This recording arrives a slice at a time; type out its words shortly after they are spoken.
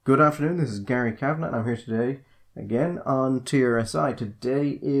Good afternoon, this is Gary Kavanagh and I'm here today again on TRSI.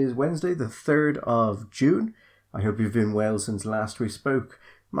 Today is Wednesday the 3rd of June. I hope you've been well since last we spoke.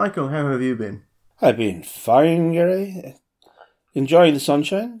 Michael, how have you been? I've been fine, Gary. Enjoying the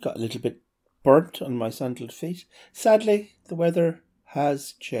sunshine. Got a little bit burnt on my sandaled feet. Sadly, the weather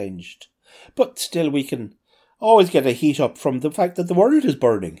has changed. But still we can always get a heat up from the fact that the world is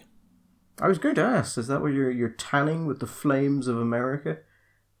burning. I was going to ask, is that what you're tanning with the flames of America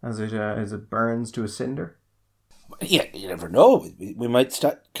as it burns to a cinder? Yeah, you never know. We might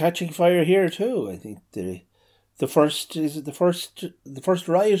start catching fire here too. I think the first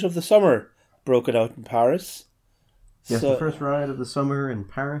riot of the summer broken out in Paris. Yes, the first riot of the summer in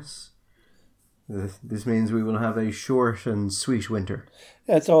Paris. This means we will have a short and sweet winter.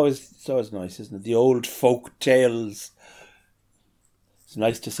 Yeah, it's always nice, isn't it? The old folk tales. It's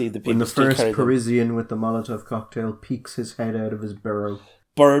nice to see the people. When the first Parisian with the Molotov cocktail peeks his head out of his burrow.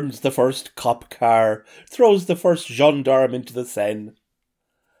 Burns the first cop car, throws the first gendarme into the Seine.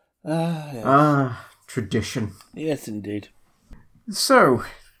 Yes. Tradition. Yes, indeed. So,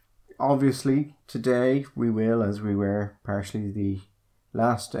 obviously, today we will, as we were partially the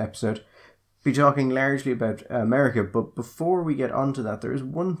last episode, be talking largely about America. But before we get onto that, there is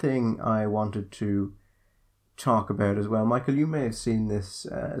one thing I wanted to talk about as well. Michael, you may have seen this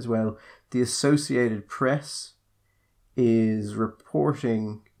as well. The Associated Press is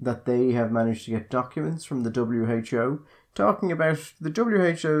reporting that they have managed to get documents from the WHO talking about the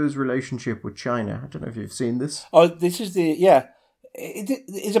WHO's relationship with China. I don't know if you've seen this. Oh, this is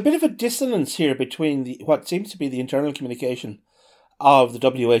it's a bit of a dissonance here between what seems to be the internal communication of the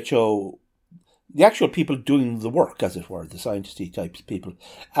WHO, the actual people doing the work, as it were, the scientisty types people,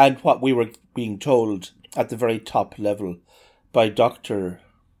 and what we were being told at the very top level by Dr.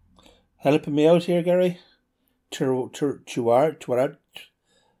 Helping me out here, Gary? Tedros.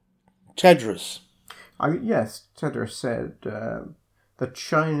 Yes, Tedros said that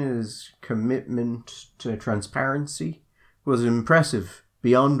China's commitment to transparency was impressive,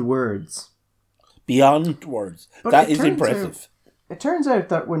 beyond words. Beyond words. But that is impressive. It turns out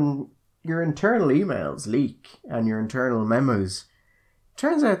that when your internal emails leak and your internal memos, it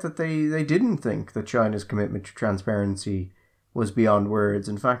turns out that they didn't think that China's commitment to transparency was beyond words.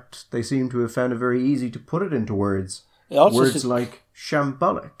 In fact, they seem to have found it very easy to put it into words. Words like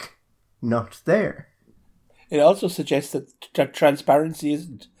shambolic, not there. It also suggests that transparency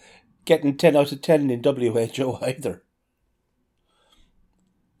isn't getting 10 out of 10 in WHO either.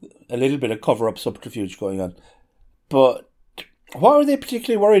 A little bit of cover-up subterfuge going on. But what were they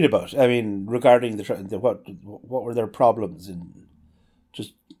particularly worried about? I mean, regarding what were their problems in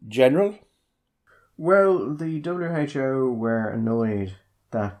just general? Well, the WHO were annoyed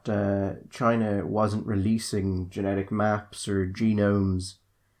that China wasn't releasing genetic maps or genomes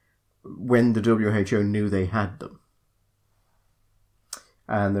when the WHO knew they had them.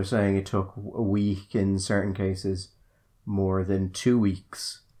 And they're saying it took a week, in certain cases, more than 2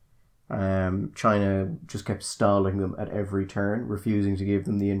 weeks. China just kept stalling them at every turn, refusing to give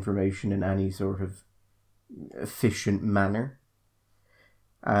them the information in any sort of efficient manner.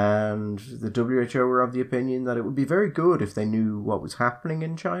 And the WHO were of the opinion that it would be very good if they knew what was happening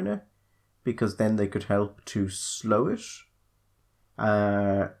in China, because then they could help to slow it.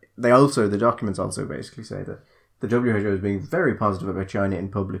 The documents also basically say that the WHO is being very positive about China in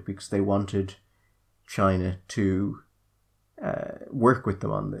public because they wanted China to work with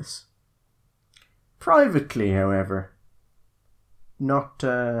them on this. Privately, however, not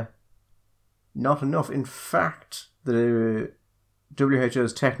enough. In fact, the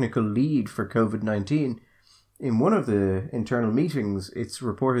WHO's technical lead for COVID-19, in one of the internal meetings, it's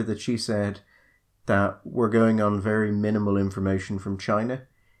reported that she said that we're going on very minimal information from China.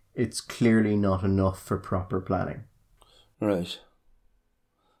 It's clearly not enough for proper planning. Right.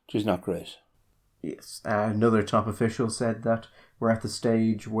 Which is not great. Yes. Another top official said that we're at the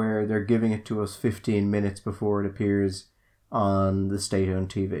stage where they're giving it to us 15 minutes before it appears on the state-owned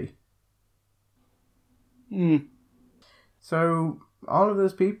TV. So, all of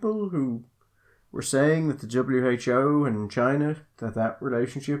those people who were saying that the WHO and China, that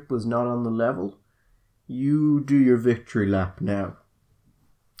relationship was not on the level, you do your victory lap now.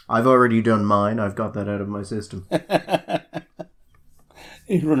 I've already done mine. I've got that out of my system.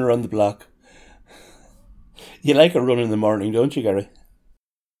 You run around the block. You like a run in the morning, don't you, Gary?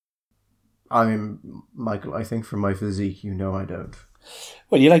 I mean, Michael, I think for my physique, you know I don't.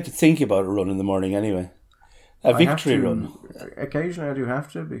 Well, you like to think about a run in the morning anyway. A victory run. Occasionally I do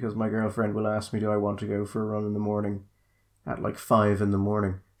have to, because my girlfriend will ask me, do I want to go for a run in the morning at like 5 in the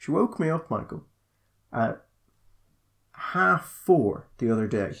morning. She woke me up, Michael, at 4:30 the other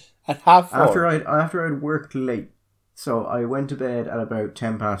day. At 4:30? After I'd worked late. So I went to bed at about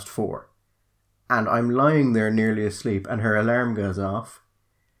 4:10. And I'm lying there nearly asleep, and her alarm goes off.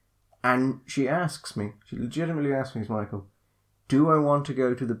 And she legitimately asks me, Michael, do I want to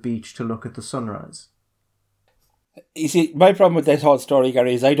go to the beach to look at the sunrise? You see, my problem with this whole story,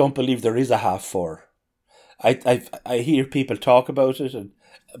 Gary, is I don't believe there is a 4:30. I hear people talk about it, and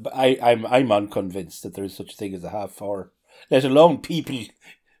I'm unconvinced that there is such a thing as a 4:30. Let alone people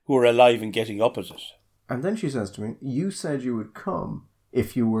who are alive and getting up at it. And then she says to me, you said you would come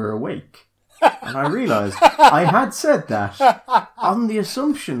if you were awake. And I realised I had said that on the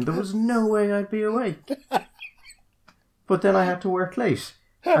assumption there was no way I'd be awake. But then I had to work late.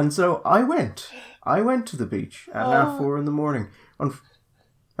 And so I went to the beach at 4:30 in the morning.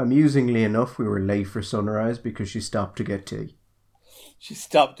 Amusingly enough, we were late for sunrise because she stopped to get tea.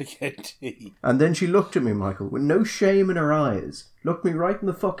 And then she looked at me, Michael, with no shame in her eyes, looked me right in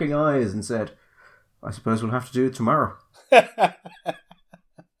the fucking eyes and said, I suppose we'll have to do it tomorrow.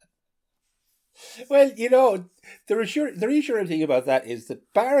 Well, the reassuring thing about that is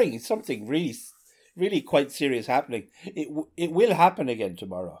that barring something really, really quite serious happening, it will happen again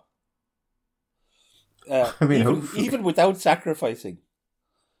tomorrow. Even without sacrificing.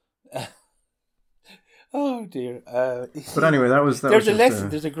 Oh dear. But anyway, there's a lesson.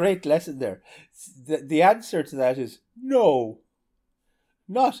 There's a great lesson there. The answer to that is no.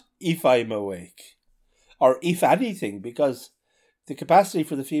 Not if I'm awake, or if anything, because the capacity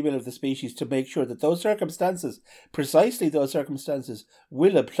for the female of the species to make sure that precisely those circumstances,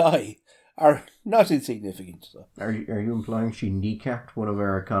 will apply, are not insignificant. So. Are you implying she kneecapped one of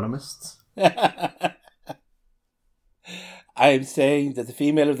our economists? I'm saying that the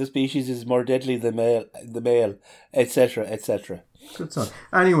female of the species is more deadly than the male, etc., etc. Good son.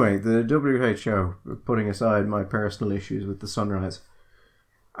 Anyway, the WHO, putting aside my personal issues with the sunrise,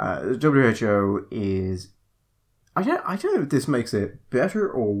 the WHO is... I don't know if this makes it better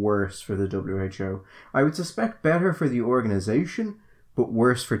or worse for the WHO. I would suspect better for the organisation, but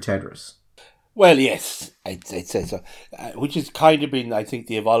worse for Tedros. Well, yes, I'd say so. Which has kind of been, I think,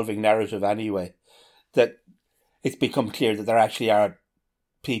 the evolving narrative anyway. That it's become clear that there actually are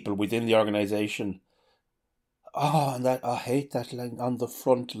people within the organisation. And that I hate that line, on the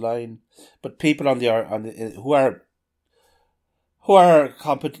front line, but people who are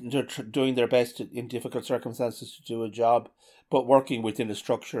competent or doing their best in difficult circumstances to do a job, but working within a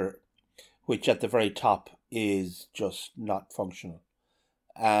structure which at the very top is just not functional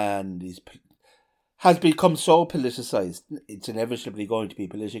and has become so politicised. It's inevitably going to be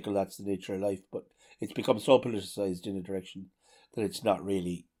political, that's the nature of life, but it's become so politicised in a direction that it's not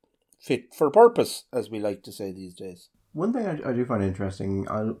really fit for purpose, as we like to say these days. One thing I do find interesting,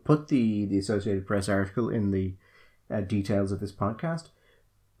 I'll put the Associated Press article in the details of this podcast,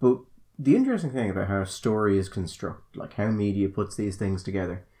 but the interesting thing about how a story is constructed, like how media puts these things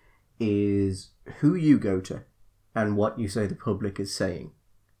together, is who you go to and what you say the public is saying,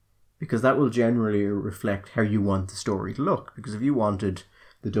 because that will generally reflect how you want the story to look. Because if you wanted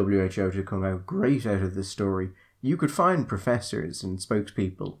the WHO to come out great out of this story, you could find professors and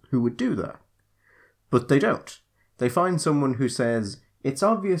spokespeople who would do that, but they don't. They find someone who says, it's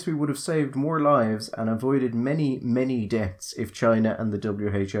obvious we would have saved more lives and avoided many, many deaths if China and the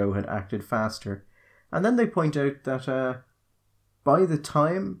WHO had acted faster. And then they point out that by the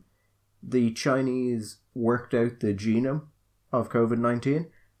time the Chinese worked out the genome of COVID-19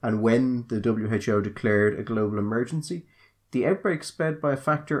 and when the WHO declared a global emergency, the outbreak sped by a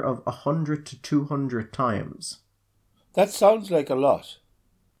factor of 100 to 200 times. That sounds like a lot.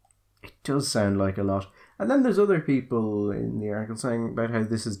 It does sound like a lot. And then there's other people in the article saying about how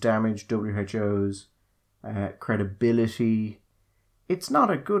this has damaged WHO's credibility. It's not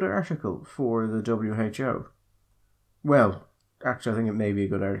a good article for the WHO. Well, actually, I think it may be a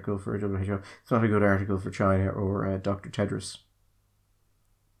good article for WHO. It's not a good article for China or Dr. Tedros.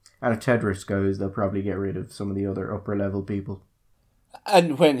 And if Tedros goes, they'll probably get rid of some of the other upper-level people.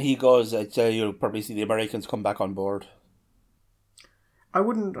 And when he goes, I'd say you'll probably see the Americans come back on board. I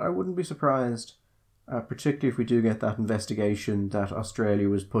wouldn't be surprised. Particularly if we do get that investigation that Australia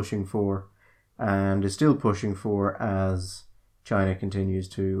was pushing for and is still pushing for as China continues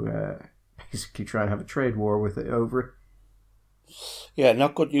to basically try and have a trade war with it over it. Yeah,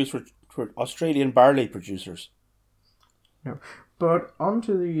 not good news for Australian barley producers. No. But on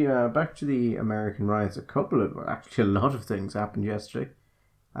to the back to the American riots. A lot of things happened yesterday,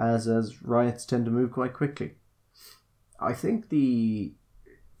 as riots tend to move quite quickly. I think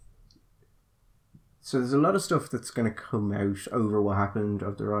So there's a lot of stuff that's going to come out over what happened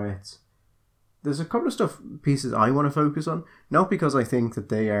of the riots. there's a couple of pieces I want to focus on, not because I think that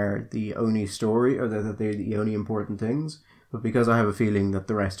they are the only story or that they're the only important things, but because I have a feeling that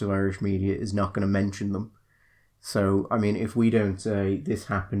the rest of Irish media is not going to mention them. So, I mean, if we don't say this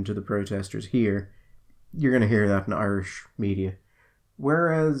happened to the protesters here, you're going to hear that in Irish media.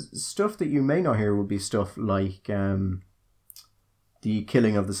 Whereas stuff that you may not hear would be stuff like the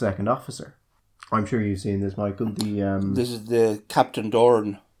killing of the second officer. I'm sure you've seen this, Michael. This is the Captain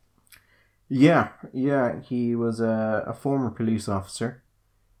Doran. Yeah, he was a former police officer.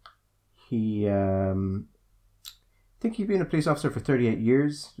 I think he'd been a police officer for 38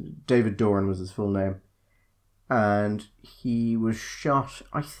 years. David Doran was his full name. And he was shot,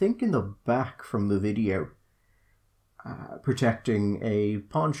 I think, in the back from the video, protecting a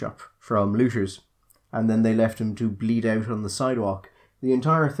pawn shop from looters. And then they left him to bleed out on the sidewalk. The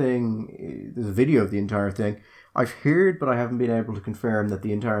entire thing, there's a video of the entire thing. I've heard, but I haven't been able to confirm that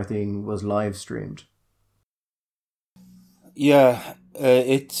the entire thing was live streamed. Yeah,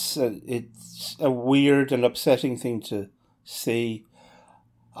 it's a weird and upsetting thing to see.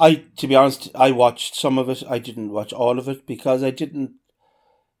 To be honest, I watched some of it. I didn't watch all of it because it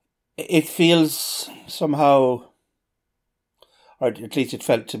feels somehow, or at least it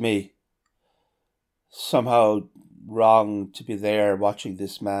felt to me, somehow wrong to be there watching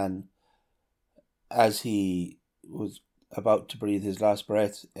this man as he was about to breathe his last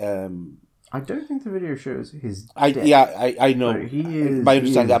breath. I don't think the video shows his death. I know. My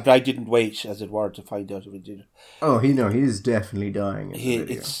understanding that, but I didn't wait, as it were, to find out if he did it. Oh, he's definitely dying.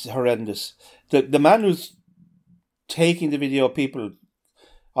 It's horrendous. The man who's taking the video, people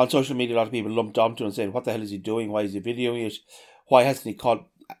on social media, a lot of people lumped onto and saying, "What the hell is he doing? Why is he videoing it? Why hasn't he called?"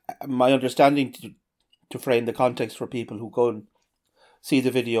 My understanding, to frame the context for people who go and see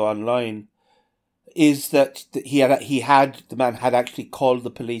the video online, is that the man had actually called the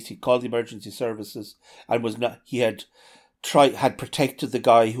police. He called the emergency services and had protected the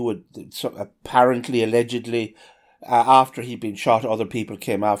guy who had apparently, allegedly, after he'd been shot, other people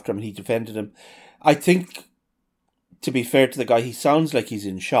came after him and he defended him. I think, to be fair to the guy, he sounds like he's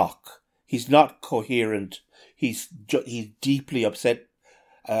in shock. He's not coherent. He's deeply upset,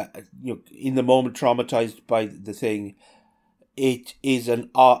 in the moment, traumatized by the thing. It is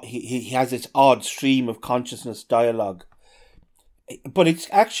he has this odd stream of consciousness dialogue, but it's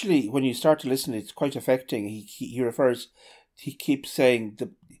actually, when you start to listen, it's quite affecting. He keeps saying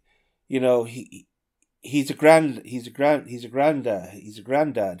he's a granddad,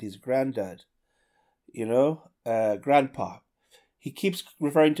 grandpa. He keeps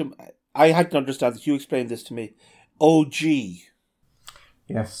referring to him. I hadn't understood that. You explained this to me. OG.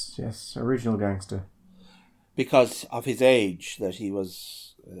 Yes, original gangster. Because of his age, that he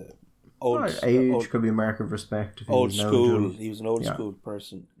was old. Well, age could be a mark of respect. Old school. He was an old school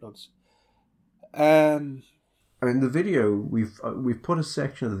person. I mean, the video, we've put a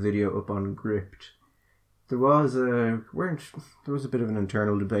section of the video up on Gript. There was a bit of an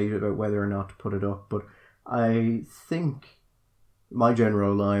internal debate about whether or not to put it up, but I think my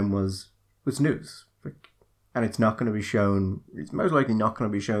general line was news, and it's not going to be shown. It's most likely not going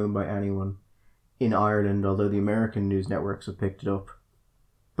to be shown by anyone in Ireland, although the American news networks have picked it up.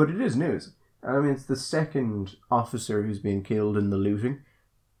 But it is news. I mean, it's the second officer who's been killed in the looting.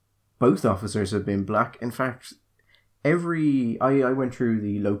 Both officers have been black. In fact, I went through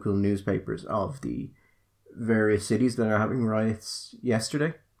the local newspapers of the various cities that are having riots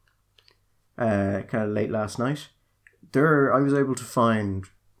yesterday, kind of late last night. I was able to find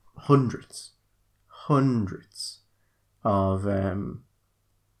hundreds of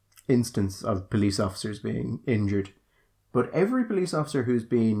instance of police officers being injured, but every police officer who's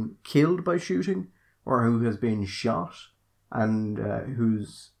been killed by shooting or who has been shot and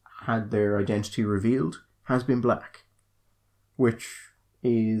who's had their identity revealed has been black, which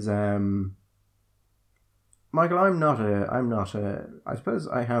is Michael, I suppose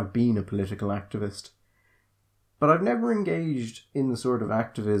I have been a political activist, but I've never engaged in the sort of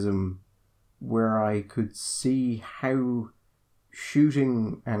activism where I could see how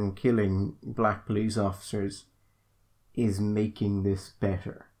shooting and killing black police officers is making this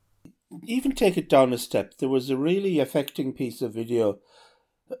better. Even take it down a step. There was a really affecting piece of video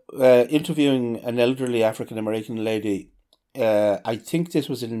interviewing an elderly African-American lady. I think this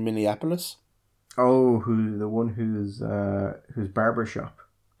was in Minneapolis. Oh, the one whose barber shop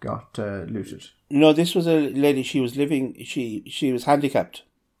got looted. No, this was a lady. She was handicapped.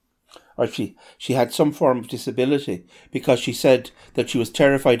 Or she had some form of disability, because she said that she was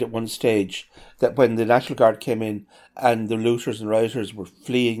terrified at one stage that when the National Guard came in and the looters and rioters were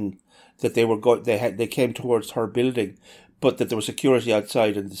fleeing, that they came towards her building, but that there was security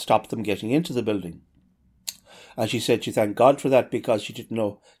outside and stopped them getting into the building. And she said she thanked God for that because she didn't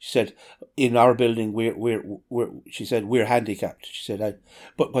know. She said, in our building, we're handicapped. She said,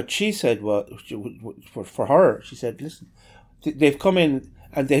 but she said, well, for her, she said, listen, they've come in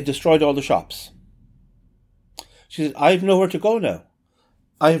and they destroyed all the shops. She said, I have nowhere to go now.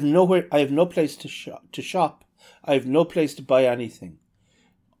 I have no place to shop. I have no place to buy anything.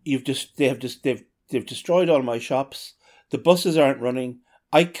 They've destroyed all my shops. The buses aren't running.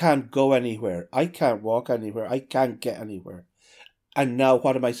 I can't go anywhere. I can't walk anywhere. I can't get anywhere. And now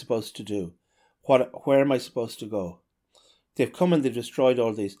what am I supposed to do? Where am I supposed to go? They've come and they've destroyed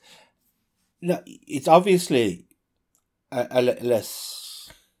all these. Now, it's obviously a less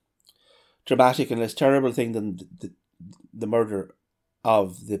dramatic and less terrible thing than the murder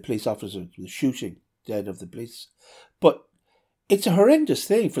of the police officer, the shooting dead of the police. But it's a horrendous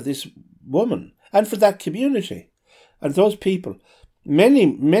thing for this woman and for that community and those people.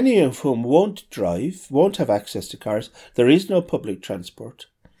 Many of whom won't drive, won't have access to cars. There is no public transport.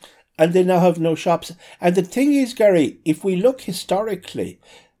 And they now have no shops. And the thing is, Gary, if we look historically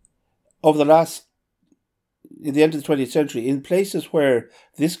over the end of the 20th century, in places where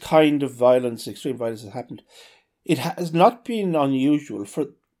this kind of violence, extreme violence has happened, it has not been unusual for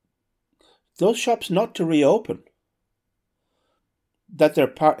those shops not to reopen. That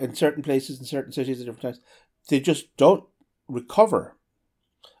they're in certain places, in certain cities at different times, they just don't recover.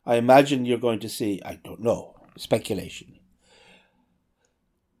 I imagine you're going to see, I don't know, speculation,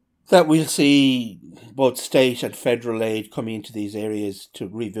 that we'll see both state and federal aid coming into these areas to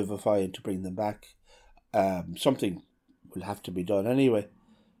revivify and to bring them back. Something will have to be done anyway.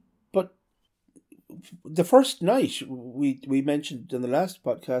 But the first night, we mentioned in the last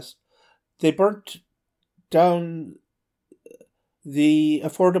podcast, they burnt down the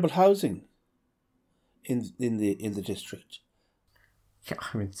affordable housing in the district. Yeah,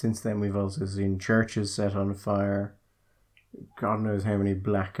 I mean, since then we've also seen churches set on fire. God knows how many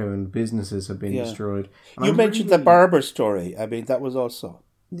black-owned businesses have been destroyed. And you mentioned the barber story. I mean, that was also...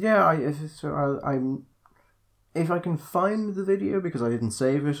 Yeah, I'm... If I can find the video, because I didn't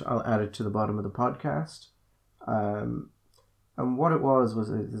save it, I'll add it to the bottom of the podcast. And what it was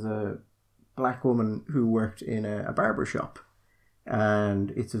there's a black woman who worked in a barber shop.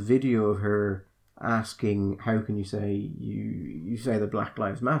 And it's a video of her asking, how can you say you say that Black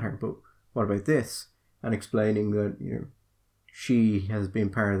Lives Matter, but what about this? And explaining that, she has been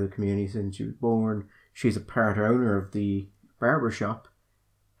part of the community since she was born. She's a part owner of the barber shop,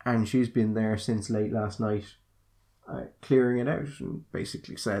 and she's been there since late last night, clearing it out, and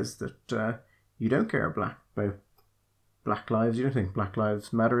basically says that you don't care about black lives. You don't think Black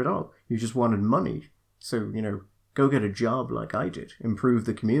Lives Matter at all. You just wanted money, so go get a job like I did. Improve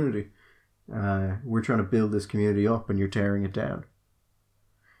the community. We're trying to build this community up and you're tearing it down.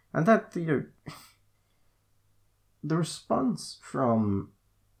 And that, the response from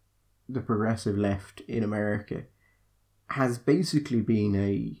the progressive left in America has basically been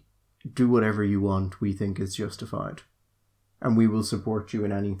a do whatever you want, we think is justified. And we will support you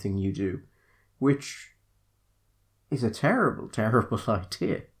in anything you do. Which is a terrible, terrible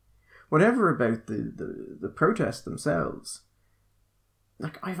idea. Whatever about the protests themselves,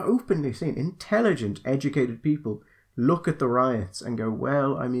 like, I've openly seen intelligent, educated people look at the riots and go,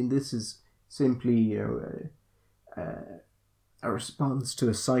 well, I mean, this is simply, a response to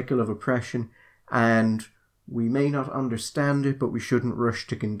a cycle of oppression, and we may not understand it, but we shouldn't rush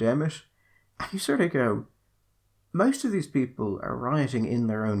to condemn it. And you sort of go, most of these people are rioting in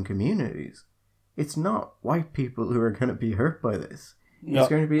their own communities. It's not white people who are going to be hurt by this. It's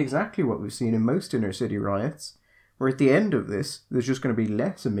going to be exactly what we've seen in most inner city riots, where at the end of this, there's just going to be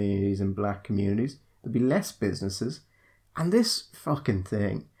less amenities in black communities, there'll be less businesses, and this fucking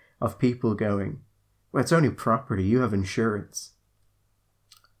thing of people going, well, it's only property, you have insurance,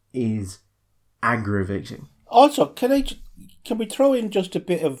 is aggravating. Also, can we throw in just a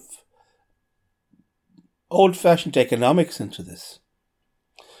bit of old-fashioned economics into this?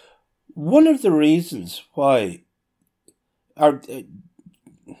 One of the reasons why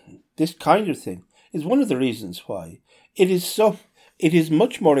this kind of thing is one of the reasons why it is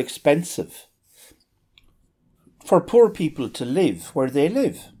much more expensive for poor people to live where they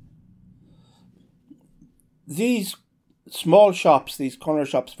live. These small shops, these corner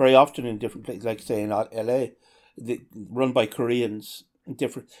shops, very often in different places, like say in LA, run by Koreans,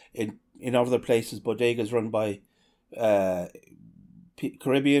 in other places, bodegas run by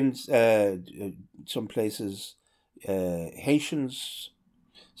Caribbeans, some places Haitians,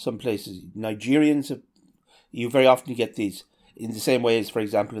 some places Nigerians. You very often get these In the same way as, for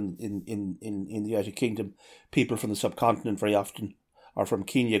example, in the United Kingdom, people from the subcontinent very often, or from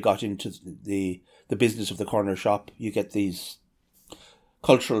Kenya, got into the business of the corner shop. You get these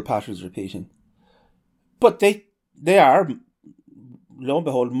cultural patterns repeating. But they are, lo and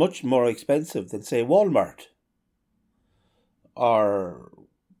behold, much more expensive than, say, Walmart or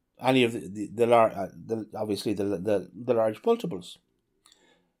any of the large multiples,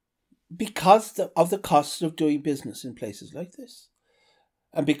 because of the cost of doing business in places like this,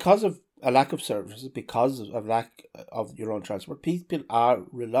 and because of a lack of services, because of lack of your own transport, people are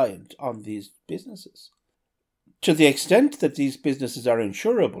reliant on these businesses. To the extent that these businesses are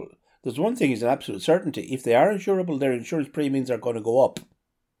insurable, there's one thing is an absolute certainty: if they are insurable, their insurance premiums are going to go up.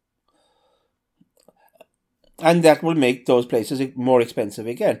 And that will make those places more expensive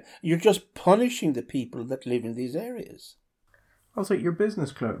again. You're just punishing the people that live in these areas. Also, your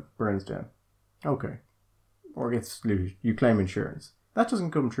business burns down. Okay. Or gets looted. You claim insurance. That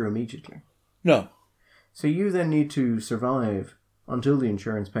doesn't come true immediately. No. So you then need to survive until the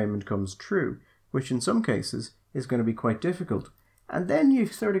insurance payment comes true, which in some cases is going to be quite difficult. And then you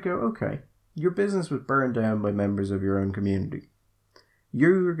sort of go, okay, your business was burned down by members of your own community.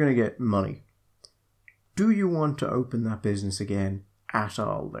 You're going to get money. Do you want to open that business again at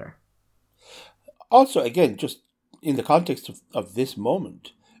all there? Also, again, just in the context of this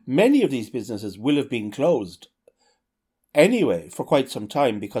moment, many of these businesses will have been closed anyway for quite some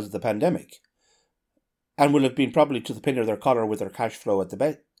time because of the pandemic, and will have been probably to the pin of their collar with their cash flow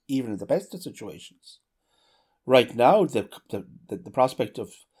even in the best of situations. Right now, the prospect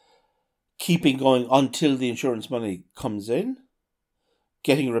of keeping going until the insurance money comes in,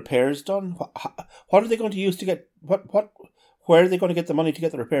 getting repairs done. What are they going to use to get where are they going to get the money to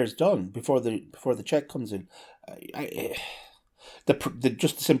get the repairs done before the check comes in?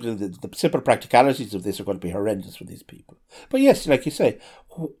 The simple practicalities of this are going to be horrendous for these people. But yes, like you say,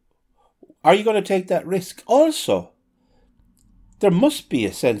 are you going to take that risk? Also, there must be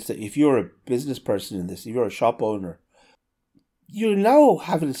a sense that if you're a business person in this, if you're a shop owner, you now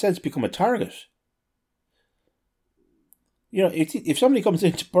have in a sense become a target. You know, if somebody comes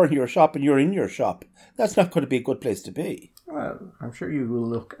in to burn your shop and you're in your shop, that's not going to be a good place to be. Well, I'm sure you will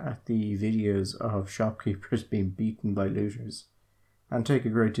look at the videos of shopkeepers being beaten by looters and take a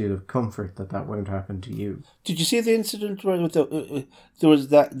great deal of comfort that won't happen to you. Did you see the incident where there was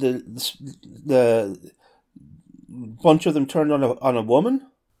the bunch of them turned on a woman?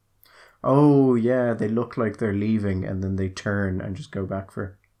 Oh yeah, they look like they're leaving and then they turn and just go back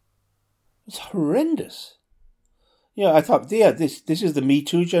for. It's horrendous. Yeah, I thought, this is the Me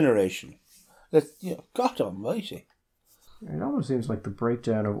Too generation. God almighty. It almost seems like the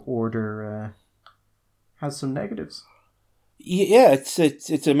breakdown of order has some negatives. Yeah,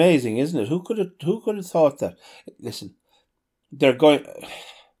 it's amazing, isn't it? Who could have thought that? Listen, there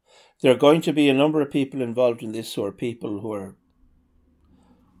are going to be a number of people involved in this who are people who are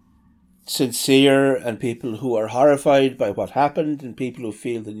sincere and people who are horrified by what happened and people who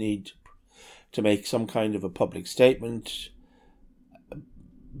feel the need to make some kind of a public statement.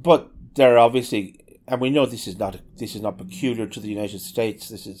 But there are obviously, and we know this is not peculiar to the United States.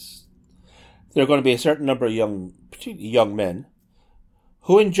 There are going to be a certain number of particularly young men,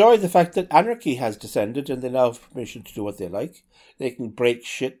 who enjoy the fact that anarchy has descended and they now have permission to do what they like. They can break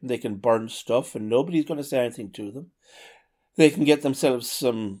shit and they can burn stuff and nobody's going to say anything to them. They can get themselves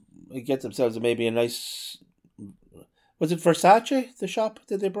maybe a nice. Was it Versace, the shop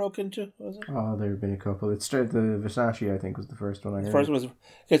that they broke into? Was it? Oh, there have been a couple. It started the Versace, I think, was the first one I heard. The first one was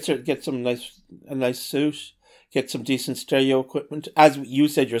get a nice suit, get some decent stereo equipment. As you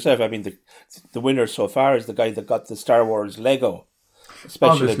said yourself, I mean, the winner so far is the guy that got the Star Wars Lego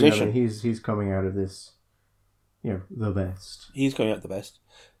special edition. I mean, he's coming out of this, the best. He's coming out the best.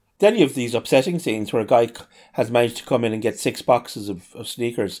 Then you have these upsetting scenes where a guy has managed to come in and get 6 boxes of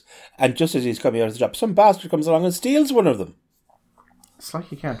sneakers, and just as he's coming out of the shop, some bastard comes along and steals one of them. It's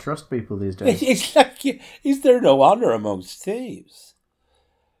like you can't trust people these days. It's like, is there no honour amongst thieves?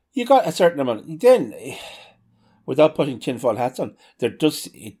 You got a certain amount. Then, without putting tinfoil hats on, there does...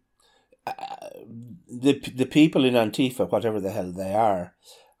 the people in Antifa, whatever the hell they are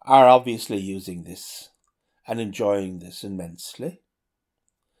obviously using this and enjoying this immensely.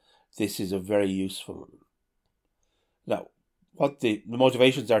 This is a very useful... Now, what the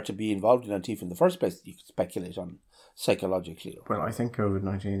motivations are to be involved in Antifa in the first place, you can speculate on psychologically. Well, I think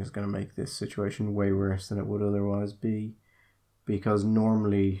COVID-19 is going to make this situation way worse than it would otherwise be. Because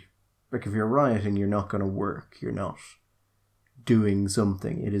normally, like if you're rioting, you're not going to work. You're not doing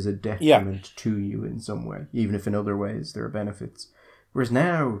something. It is a detriment to you in some way. Even if in other ways there are benefits. Whereas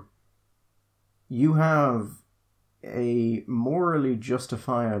now, you have a morally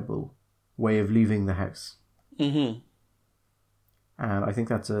justifiable way of leaving the house. Mm-hmm. And I think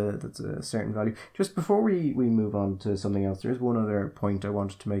that's a certain value. Just before we move on to something else, there is one other point I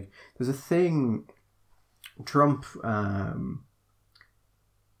wanted to make. There's a thing Trump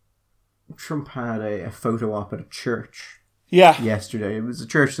had a photo op at a church yesterday. It was a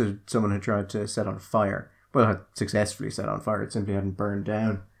church that someone had tried to set on fire. Well, had successfully set on fire. It simply hadn't burned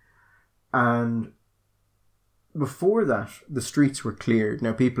down. And before that, the streets were cleared.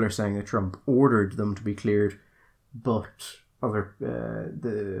 Now, people are saying that Trump ordered them to be cleared, but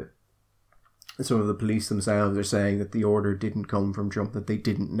some of the police themselves are saying that the order didn't come from Trump, that they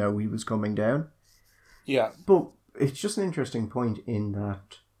didn't know he was coming down. Yeah. But it's just an interesting point in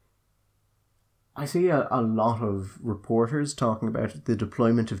that I see a lot of reporters talking about the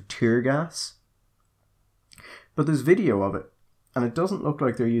deployment of tear gas, but there's video of it, and it doesn't look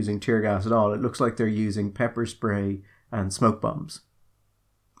like they're using tear gas at all. It looks like they're using pepper spray and smoke bombs,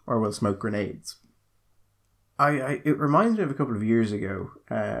 or well, smoke grenades. It reminds me of a couple of years ago.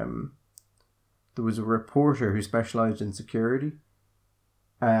 There was a reporter who specialised in security,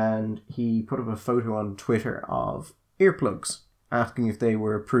 and he put up a photo on Twitter of earplugs, asking if they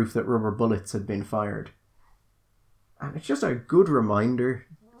were proof that rubber bullets had been fired. And it's just a good reminder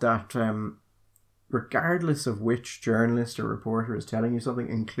that regardless of which journalist or reporter is telling you something,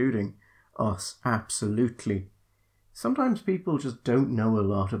 including us, absolutely, sometimes people just don't know a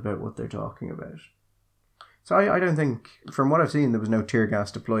lot about what they're talking about. So I don't think, from what I've seen, there was no tear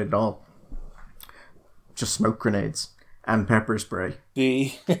gas deployed at all. Just smoke grenades and pepper spray.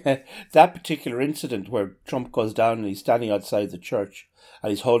 That particular incident where Trump goes down and he's standing outside the church and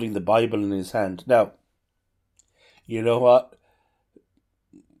he's holding the Bible in his hand. Now, you know what?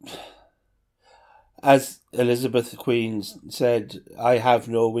 As Elizabeth Queen said, I have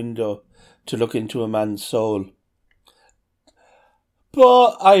no window to look into a man's soul.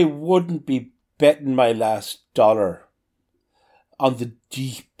 But I wouldn't be betting my last dollar on the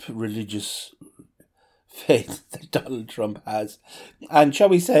deep religious faith that Donald Trump has. And shall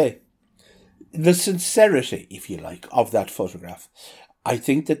we say, the sincerity, if you like, of that photograph. I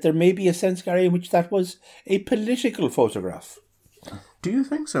think that there may be a sense, Gary, in which that was a political photograph. Do you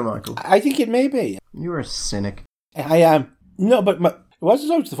think so, Michael? I think it may be. You're a cynic. I am. No, but it wasn't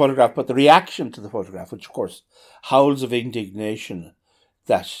so much the photograph, but the reaction to the photograph, which, of course, howls of indignation.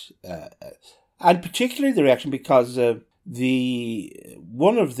 That, and particularly the reaction because one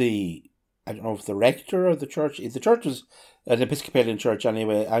of the, I don't know if the rector of the church was an Episcopalian church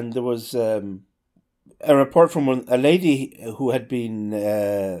anyway, and there was a report from a lady who had been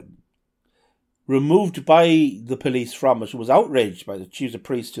removed by the police from it. She was outraged by it. She was a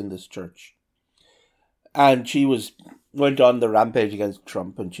priest in this church. And she went on the rampage against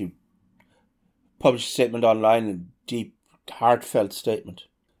Trump, and she published a statement online, a deep, heartfelt statement.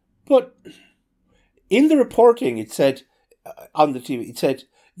 But in the reporting, it said, on the TV, it said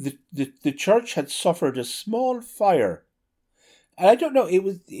the church had suffered a small fire. And I don't know, it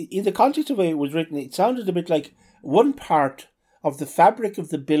was, in the context of the way it was written, it sounded a bit like one part of the fabric of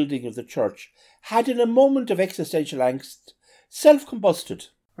the building of the church had, in a moment of existential angst, self-combusted.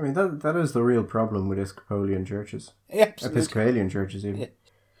 I mean, that is the real problem with Episcopalian churches. Absolutely. Episcopalian churches, even. Yeah.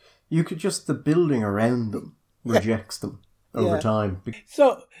 You could just, the building around them rejects them over time.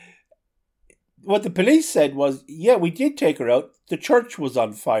 So, what the police said was, yeah, we did take her out. The church was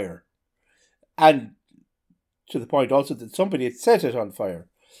on fire. And to the point also that somebody had set it on fire.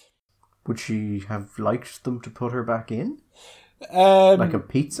 Would she have liked them to put her back in? Like a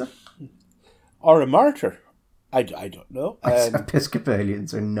pizza? Or a martyr? I don't know.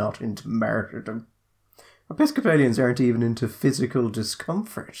 Episcopalians are not into martyrdom. Episcopalians aren't even into physical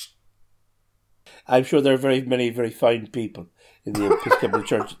discomfort. I'm sure there are very many very fine people in the Episcopal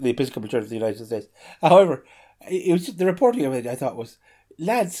Church, the Episcopal Church of the United States. However, it was the reporting of it, I thought, was,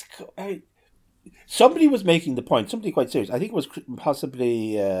 lads, somebody was making the point, somebody quite serious. I think it was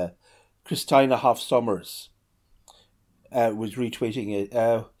possibly Christina Hoff Sommers was retweeting it.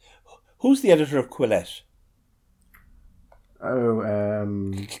 Who's the editor of Quillette?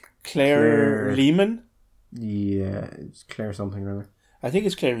 Claire Lehman? Yeah, it's Claire something or other. I think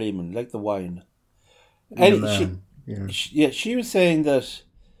it's Claire Lehman, like the wine. She was saying that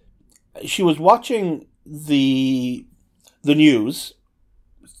she was watching the news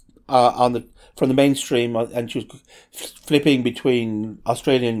from the mainstream, and she was flipping between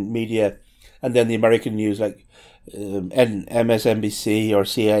Australian media and then the American news, like MSNBC or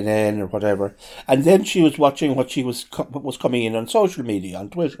CNN or whatever. And then she was watching what was coming in on social media, on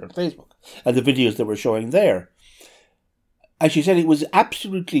Twitter and Facebook, and the videos that were showing there. And she said it was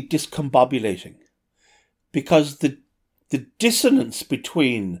absolutely discombobulating because the dissonance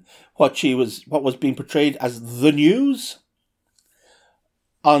between what was being portrayed as the news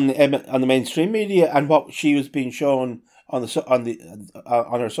on the mainstream media and what she was being shown on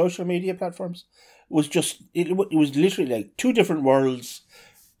her social media platforms was just it was literally like two different worlds,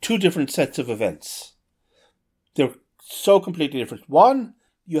 two different sets of events. They're so completely different. One,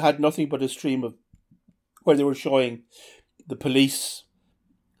 you had nothing but a stream of where they were showing the police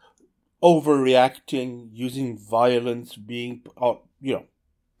overreacting, using violence, being,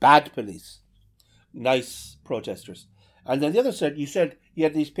 bad police, nice protesters. And then the other side, you said you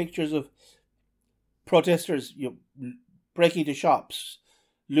had these pictures of protesters, breaking into shops,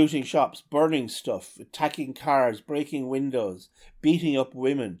 looting shops, burning stuff, attacking cars, breaking windows, beating up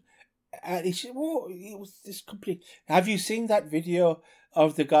women. And he said, "Oh, it was this complete." Have you seen that video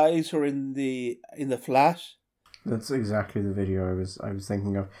of the guys who are in the flat? That's exactly the video I was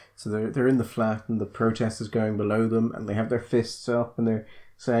thinking of. So they're in the flat and the protest is going below them and they have their fists up and they're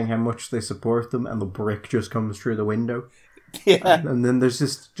saying how much they support them and the brick just comes through the window. Yeah. And then there's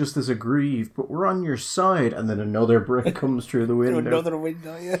just this aggrieved, but we're on your side, and then another brick comes through the window. Another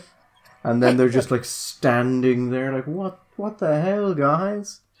window, yeah. And then they're just like standing there like, what the hell,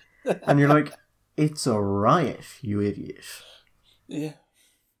 guys? And you're like, it's a riot, you idiot. Yeah.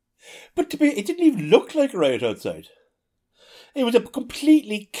 But it didn't even look like a riot outside. It was a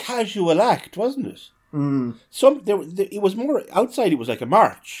completely casual act, wasn't it? Mm. It was more outside. It was like a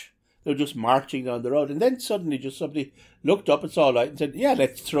march. They were just marching down the road, and then suddenly, just somebody looked up and saw a light and said, "Yeah,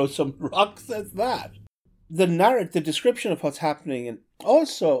 let's throw some rocks at that." The description of what's happening, and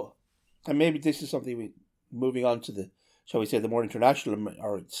also, and maybe this is something moving on to shall we say, the more international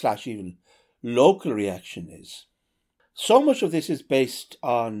or / even local reaction is. So much of this is based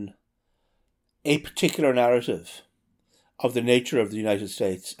on a particular narrative of the nature of the United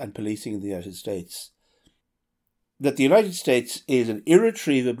States and policing in the United States. That the United States is an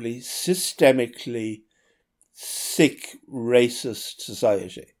irretrievably, systemically sick, racist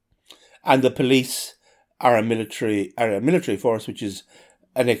society. And the police are a military force, which is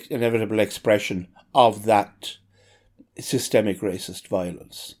an inevitable expression of that systemic racist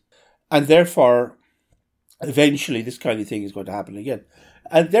violence. And therefore, eventually this kind of thing is going to happen again.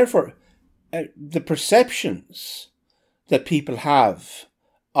 And therefore, the perceptions that people have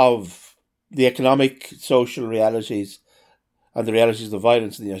of the economic, social realities and the realities of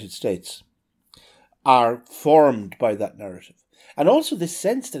violence in the United States are formed by that narrative. And also this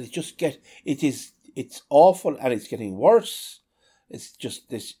sense that it's awful and it's getting worse. It's just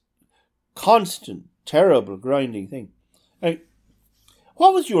this constant, terrible, grinding thing.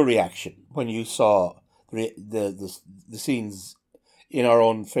 What was your reaction when you saw the scenes in our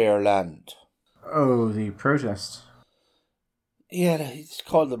own fair land? Oh, the protest. Yeah, it's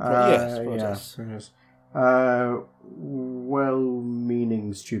called the protest. Yeah, protest.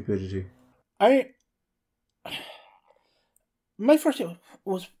 Well-meaning stupidity. My first thing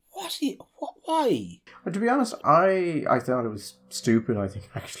was, why? But to be honest, I thought it was stupid. I think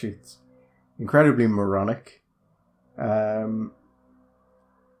actually it's incredibly moronic. And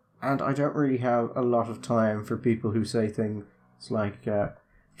I don't really have a lot of time for people who say things like,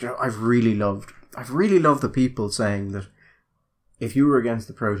 I've really loved the people saying that if you were against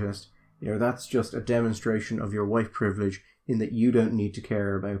the protest, that's just a demonstration of your white privilege in that you don't need to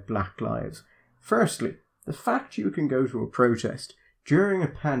care about black lives. Firstly, the fact you can go to a protest during a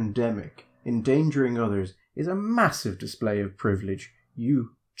pandemic, endangering others, is a massive display of privilege,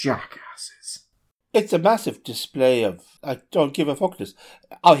 you jackasses. It's a massive display of, I don't give a fuckness,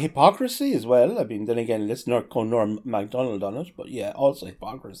 hypocrisy as well. I mean, then again, let's not go Norm MacDonald on it, but yeah, also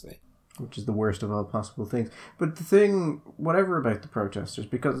hypocrisy. Which is the worst of all possible things. But the thing, whatever about the protesters,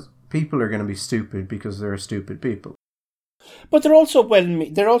 because people are going to be stupid because they're stupid people. But and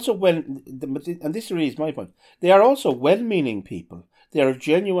this really is my point, they are also well-meaning people. They are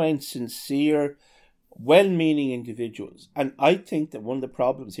genuine, sincere, well-meaning individuals. And I think that one of the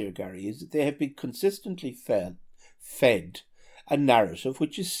problems here, Gary, is that they have been consistently fed a narrative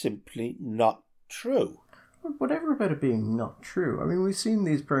which is simply not true. Whatever about it being not true. I mean, we've seen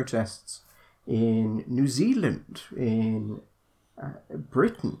these protests in New Zealand, in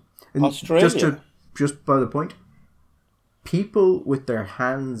Britain, in Australia. Just by the point, people with their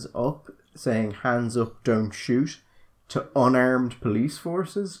hands up, saying "hands up, don't shoot," to unarmed police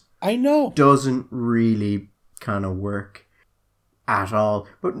forces. I know. Doesn't really kind of work at all.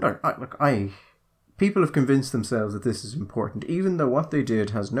 But no, people have convinced themselves that this is important, even though what they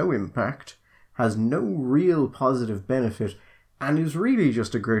did has no impact, has no real positive benefit, and is really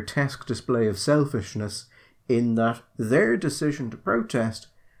just a grotesque display of selfishness in that their decision to protest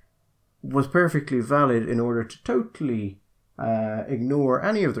was perfectly valid in order to totally ignore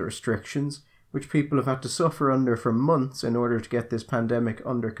any of the restrictions which people have had to suffer under for months in order to get this pandemic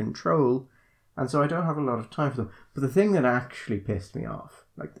under control. And so I don't have a lot of time for them. But the thing that actually pissed me off,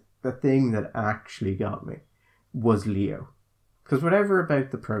 like the thing that actually got me, was Leo. Because whatever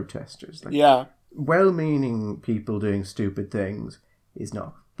about the protesters, like well-meaning people doing stupid things is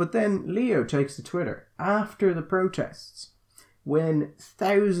not. But then Leo takes to Twitter after the protests, when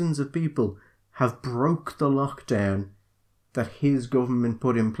thousands of people have broke the lockdown that his government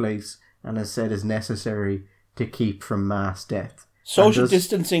put in place and has said is necessary to keep from mass death. Social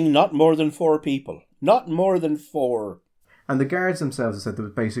distancing, not more than 4 people. Not more than 4. And the guards themselves have said there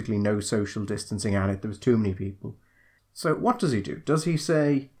was basically no social distancing at it. There was too many people. So what does he do? Does he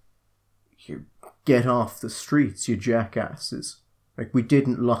say, "You get off the streets, you jackasses. Like, we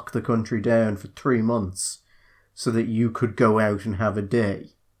didn't lock the country down for 3 months so that you could go out and have a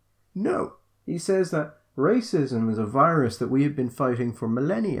day"? No. He says that racism is a virus that we have been fighting for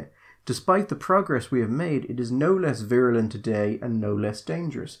millennia. Despite the progress we have made, it is no less virulent today and no less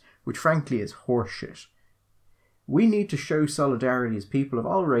dangerous, which frankly is horseshit. We need to show solidarity as people of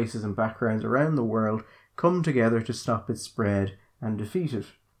all races and backgrounds around the world come together to stop its spread and defeat it.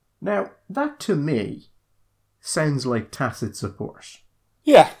 Now, that to me sounds like tacit support.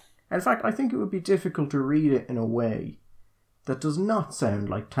 Yeah. In fact, I think it would be difficult to read it in a way that does not sound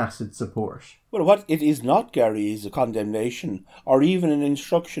like tacit support. Well, what it is not, Gary, is a condemnation or even an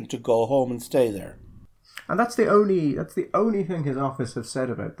instruction to go home and stay there. And that's the only thing his office have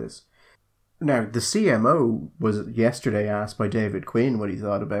said about this. Now, the CMO was yesterday asked by David Quinn what he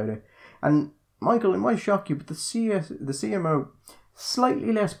thought about it. And, Michael, it might shock you, but the CMO,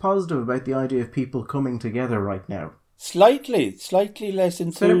 slightly less positive about the idea of people coming together right now. Slightly less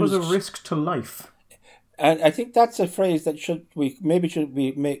enthused. Said it was a risk to life. And I think that's a phrase that should be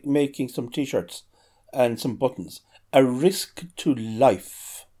making some T-shirts and some buttons. A risk to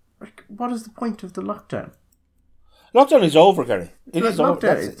life. What is the point of the lockdown? Lockdown is over, Gary. It is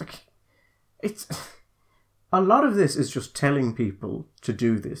over. It's a lot of this is just telling people to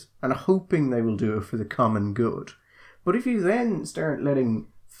do this and hoping they will do it for the common good. But if you then start letting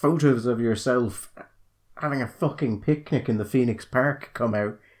photos of yourself having a fucking picnic in the Phoenix Park come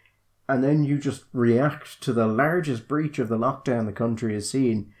out, and then you just react to the largest breach of the lockdown the country has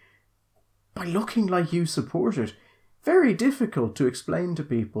seen by looking like you support it, very difficult to explain to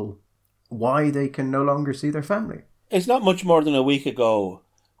people why they can no longer see their family. It's not much more than a week ago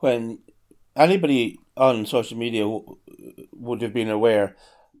when anybody on social media would have been aware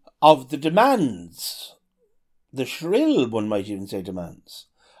of the demands, the shrill, one might even say, demands,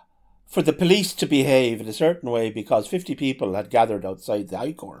 for the police to behave in a certain way because 50 people had gathered outside the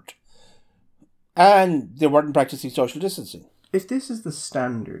High Court and they weren't practicing social distancing. If this is the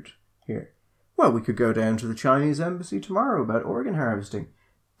standard here, well, we could go down to the Chinese embassy tomorrow about organ harvesting.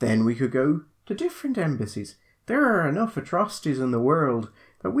 Then we could go to different embassies. There are enough atrocities in the world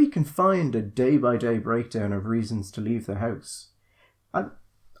that we can find a day-by-day breakdown of reasons to leave the house. And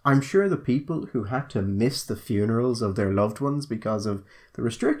I'm sure the people who had to miss the funerals of their loved ones because of the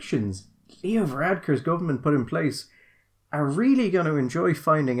restrictions Leo Varadkar's government put in place are really going to enjoy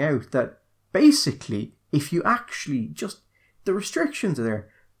finding out that basically, if you actually just... the restrictions are there,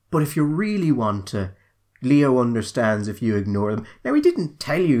 but if you really want to, Leo understands if you ignore them. Now, he didn't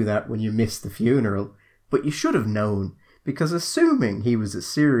tell you that when you missed the funeral, but you should have known, because assuming he was a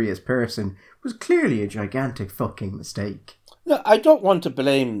serious person was clearly a gigantic fucking mistake. No, I don't want to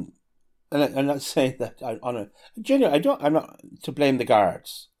blame, and I'm not saying that on a genuine. I'm not to blame the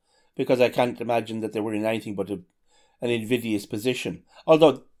guards, because I can't imagine that they were in anything but an invidious position.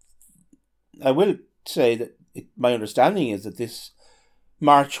 Although I will say that my understanding is that this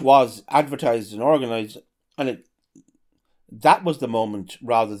march was advertised and organised, and that was the moment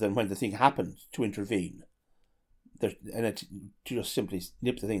rather than when the thing happened to intervene, to just simply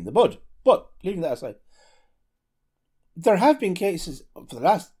nip the thing in the bud. But leaving that aside, there have been cases for the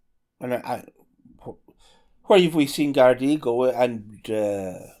last, where we've seen Gardaí go and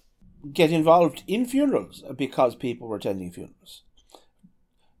get involved in funerals because people were attending funerals.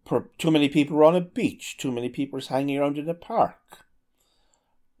 Too many people were on a beach. Too many people were hanging around in a park.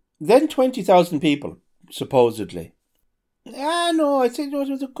 Then 20,000 people, supposedly. No, I'd say it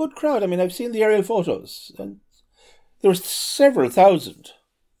was a good crowd. I mean, I've seen the aerial photos, and there were several thousand.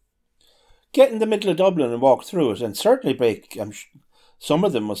 Get in the middle of Dublin and walk through it, and certainly some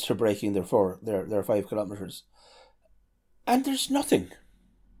of them must have breaking their 5 kilometres. And there's nothing.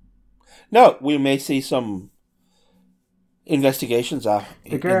 Now, we may see some investigations.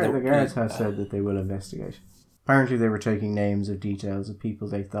 The guards have said that they will investigate. Apparently they were taking names of details of people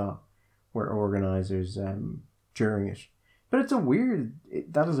they thought were organisers during it. But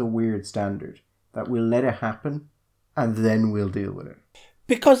that is a weird standard, that we'll let it happen and then we'll deal with it.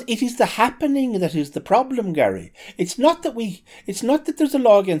 Because it is the happening that is the problem, Gary. It's not that there's a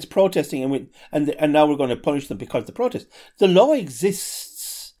law against protesting and now we're going to punish them because of the protest. The law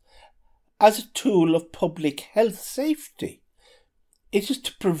exists as a tool of public health safety. It's just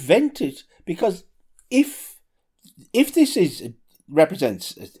to prevent it, because if this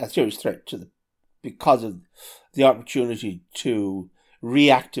represents a serious threat to because of the opportunity to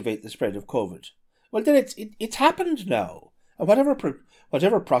reactivate the spread of COVID, well, then it's happened now, and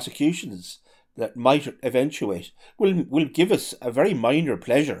whatever prosecutions that might eventuate will give us a very minor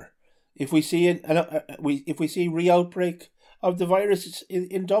pleasure if we see re-outbreak of the virus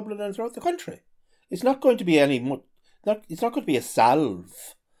in Dublin and throughout the country. It's not going to be it's not going to be a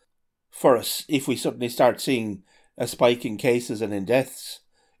salve for us if we suddenly start seeing a spike in cases and in deaths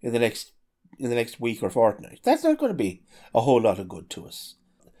in the next week or fortnight. That's not going to be a whole lot of good to us.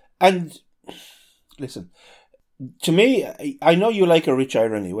 And listen, to me, I know you like a rich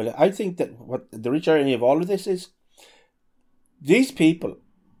irony. Well, I think that what the rich irony of all of this is, these people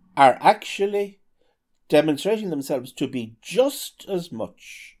are actually demonstrating themselves to be just as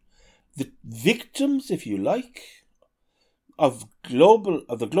much the victims, if you like, of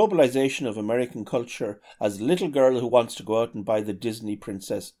the globalization of American culture as the little girl who wants to go out and buy the Disney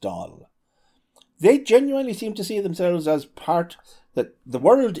princess doll. They genuinely seem to see themselves as part that the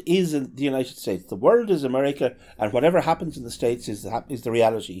world is in the United States, the world is America, and whatever happens in the States is the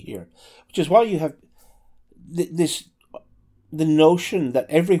reality here. Which is why you have the notion that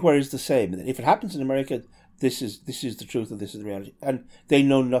everywhere is the same. That if it happens in America, this is the truth and this is the reality, and they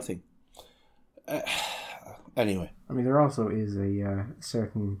know nothing. Anyway, I mean, there also is a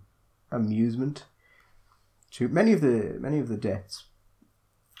certain amusement to many of the deaths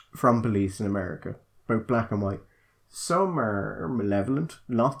from police in America, both black and white. Some are malevolent,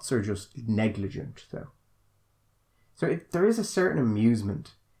 lots are just negligent, though. So there is a certain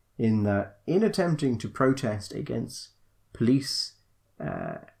amusement in that, in attempting to protest against police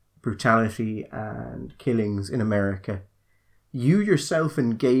brutality and killings in America, you yourself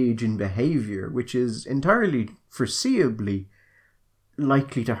engage in behaviour which is entirely foreseeably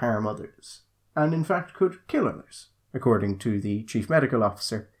likely to harm others, and in fact could kill others, according to the chief medical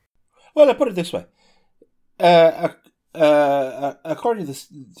officer. Well, I put it this way. According to the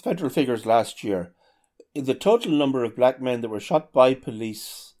federal figures last year, the total number of black men that were shot by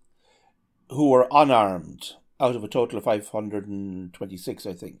police who were unarmed, out of a total of 526,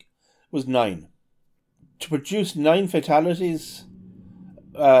 I think, was 9. To produce 9 fatalities,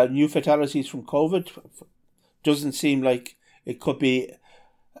 new fatalities from COVID, doesn't seem like it could be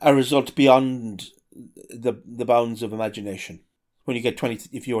a result beyond the bounds of imagination. When you get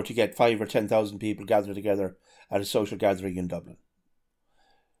if you were to get 5 or 10,000 people gathered together at a social gathering in Dublin,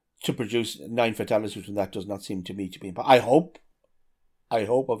 to produce 9 fatalities from that does not seem to me to be. I hope,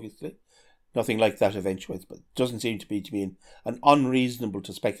 obviously, nothing like that eventuates, but it doesn't seem to be an unreasonable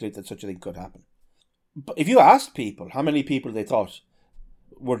to speculate that such a thing could happen. But if you asked people how many people they thought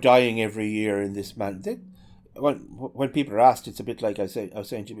were dying every year in this man, when people are asked, it's a bit like I was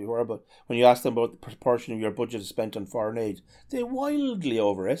saying to you before, but when you ask them about the proportion of your budget spent on foreign aid, they wildly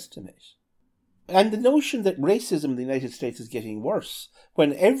overestimate. And the notion that racism in the United States is getting worse,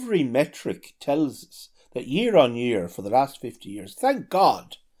 when every metric tells us that year on year for the last 50 years, thank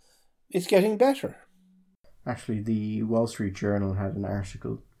God, it's getting better. Actually, the Wall Street Journal had an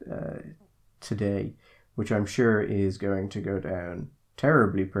article today, which I'm sure is going to go down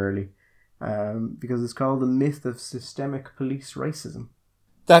terribly poorly, because it's called The Myth of Systemic Police Racism.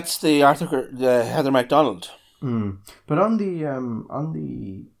 That's the article, Heather MacDonald. But on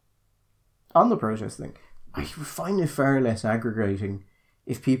the protest thing, I find it far less aggravating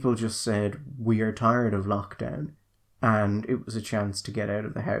if people just said, we are tired of lockdown, and it was a chance to get out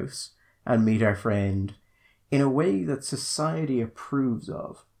of the house and meet our friend in a way that society approves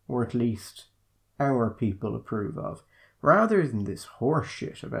of, or at least our people approve of, rather than this horse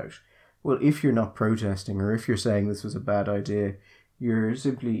shit about, well, if you're not protesting or if you're saying this was a bad idea, you're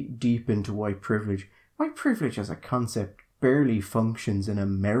simply deep into white privilege. White privilege as a concept barely functions in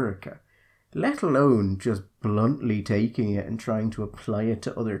America, let alone just bluntly taking it and trying to apply it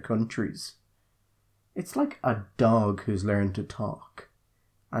to other countries. It's like a dog who's learned to talk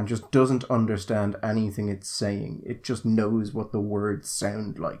and just doesn't understand anything it's saying. It just knows what the words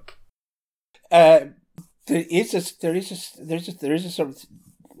sound like. There is a sort of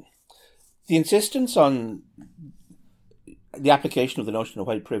the insistence on the application of the notion of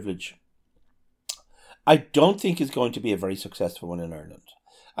white privilege. I don't think is going to be a very successful one in Ireland,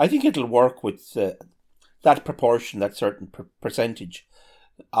 I think it'll work with that proportion, that certain percentage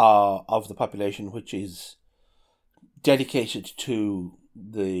of the population which is dedicated to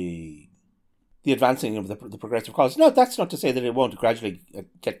the advancing of the progressive cause. No, that's not to say that it won't gradually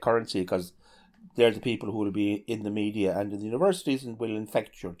get currency, because they're the people who will be in the media and in the universities and will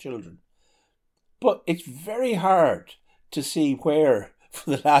infect your children. But it's very hard to see where,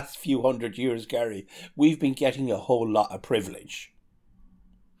 for the last few hundred years, Gary, we've been getting a whole lot of privilege.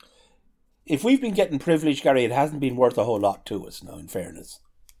 If we've been getting privilege, Gary, it hasn't been worth a whole lot to us now, in fairness.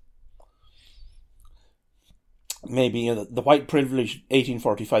 Maybe the white privilege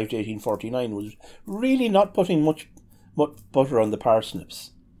 1845 to 1849 was really not putting much butter on the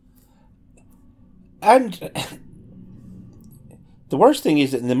parsnips. And the worst thing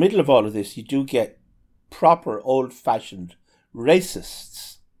is that in the middle of all of this, you do get proper old-fashioned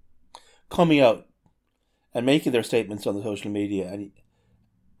racists coming out and making their statements on the social media,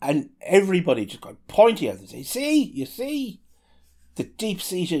 and everybody just got pointing at them and say, you see, the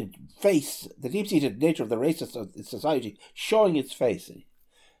deep-seated nature of the racist society showing its face. And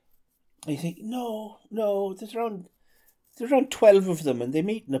you think, no, there's around 12 of them, and they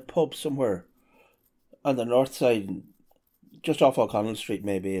meet in a pub somewhere on the north side, just off O'Connell Street,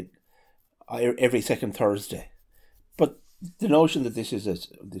 maybe every second Thursday. But the notion that this is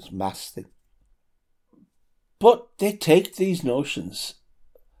this mass thing. But they take these notions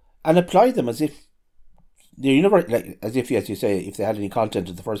and apply them as if as if, as you say, if they had any content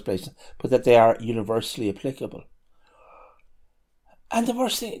in the first place, but that they are universally applicable. And the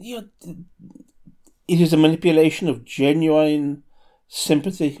worst thing, it is a manipulation of genuine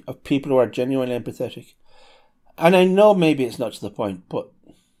sympathy, of people who are genuinely empathetic. And I know maybe it's not to the point, but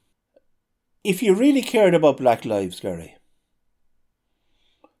if you really cared about Black lives, Gary,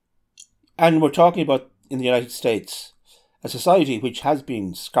 and we're talking about, in the United States, a society which has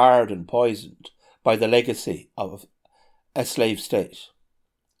been scarred and poisoned by the legacy of a slave state,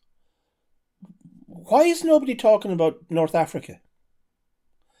 why is nobody talking about North Africa?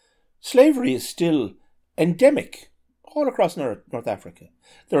 Slavery is still endemic all across North Africa.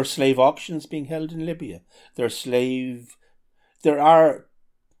 There are slave auctions being held in Libya. There are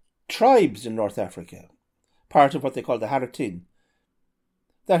tribes in North Africa, part of what they call the Haratin,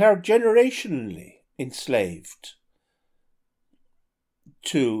 that are generationally enslaved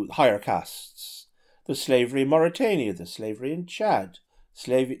to higher castes. There's slavery in Mauritania, there's slavery in Chad,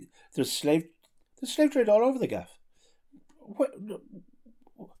 there's slave trade all over the gaff.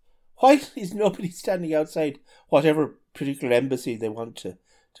 Why is nobody standing outside whatever particular embassy they want to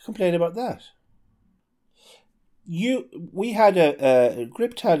complain about that?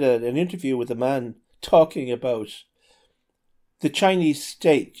 Gript had an interview with a man talking about the Chinese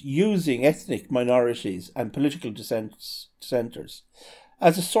state using ethnic minorities and political dissenters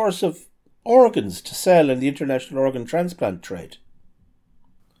as a source of organs to sell in the international organ transplant trade.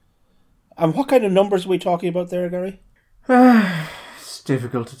 And what kind of numbers are we talking about there, Gary? It's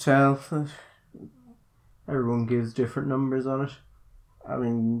difficult to tell. Everyone gives different numbers on it. I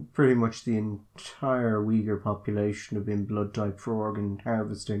mean, pretty much the entire Uyghur population have been blood type for organ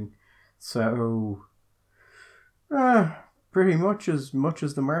harvesting. So, pretty much as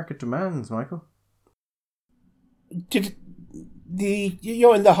the market demands, Michael. Did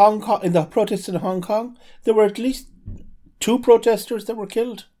in the protests in Hong Kong, there were at least 2 protesters that were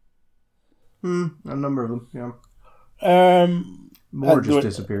killed. A number of them, yeah. More just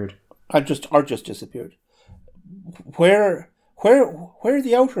disappeared. Just disappeared. Where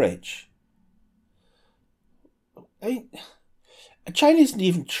the outrage? China isn't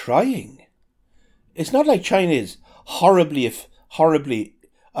even trying. It's not like China is horribly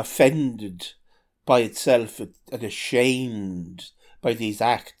offended by itself and ashamed by these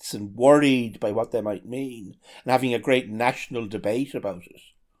acts and worried by what they might mean and having a great national debate about it.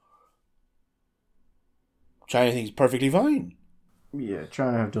 China thinks perfectly fine. Yeah,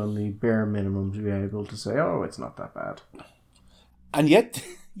 China have done the bare minimum to be able to say, oh, it's not that bad. And yet,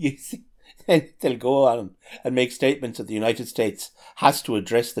 you see, they'll go on and make statements that the United States has to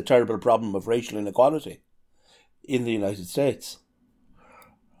address the terrible problem of racial inequality in the United States.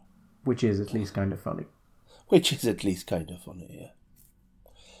 Which is at least kind of funny. Yeah.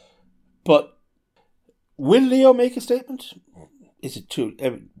 But will Leo make a statement? Is it too?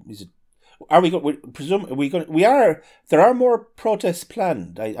 Are we going? There are more protests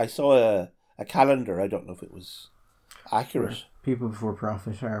planned. I saw a calendar. I don't know if it was accurate. People Before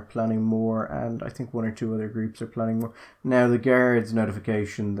Profit are planning more, and I think 1 or 2 other groups are planning more. Now, the Guards'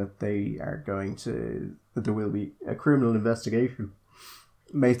 notification that there will be a criminal investigation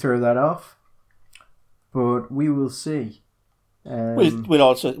may throw that off, but we will see.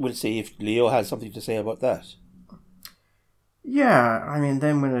 We'll see if Leo has something to say about that. Yeah, I mean,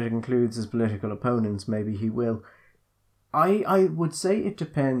 then when it includes his political opponents, maybe he will. I would say it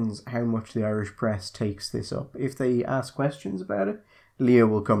depends how much the Irish press takes this up. If they ask questions about it, Leo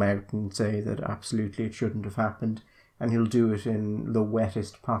will come out and say that absolutely it shouldn't have happened, and he'll do it in the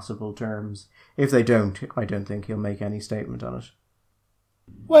wettest possible terms. If they don't, I don't think he'll make any statement on it.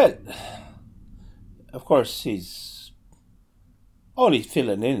 Well, of course, he's only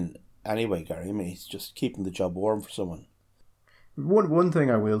filling in anyway, Gary. I mean, he's just keeping the job warm for someone. One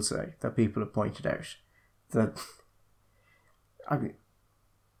thing I will say that people have pointed out, that... I mean,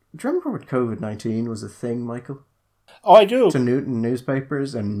 do you remember when COVID-19 was a thing, Michael? Oh, I do. To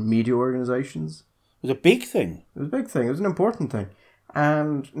newspapers and media organisations. It was a big thing. It was a big thing. It was an important thing.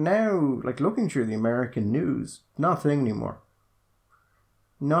 And now, like, looking through the American news, not a thing anymore.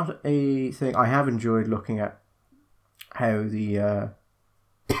 Not a thing. I have enjoyed looking at how the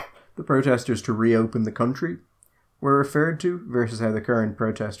protesters to reopen the country were referred to versus how the current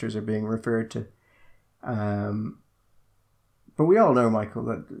protesters are being referred to. But we all know, Michael,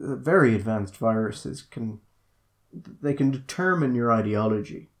 that very advanced viruses can determine your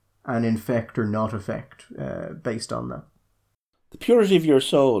ideology and infect or not affect based on that. The purity of your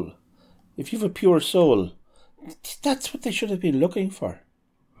soul. If you have a pure soul, that's what they should have been looking for.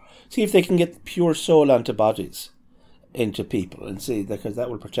 See if they can get pure soul antibodies into people and see, because that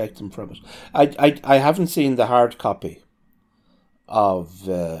will protect them from it. I haven't seen the hard copy of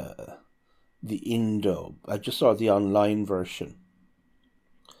the Indo. I just saw the online version.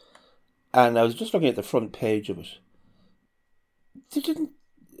 And I was just looking at the front page of it.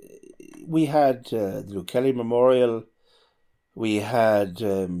 We had the Luke Kelly Memorial. We had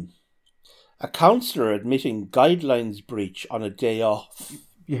a counsellor admitting guidelines breach on a day off.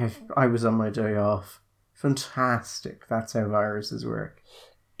 Yeah, I was on my day off. Fantastic. That's how viruses work.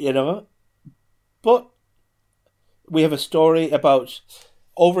 You know? But we have a story about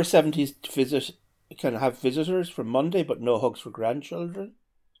over 70s can have visitors from Monday, but no hugs for grandchildren.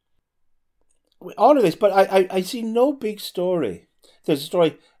 All of this, but I see no big story. There's a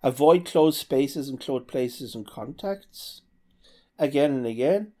story, avoid closed spaces and closed places and contacts. Again and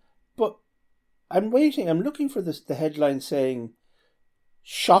again. But I'm looking for the headline saying,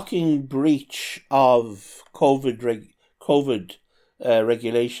 shocking breach of COVID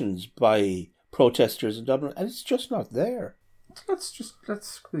regulations by protesters in Dublin, and it's just not there. Let's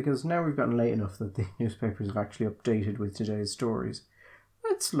because now we've gotten late enough that the newspapers have actually updated with today's stories.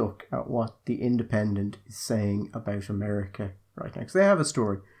 Let's look at what the Independent is saying about America right now. Because they have a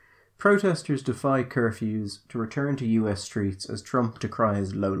story. Protesters defy curfews to return to US streets as Trump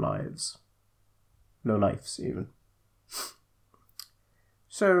decries low lives. Low lifes, even.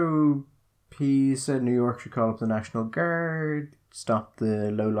 So, he said New York should call up the National Guard, stop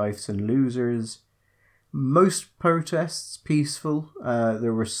the lowlifes and losers. Most protests peaceful.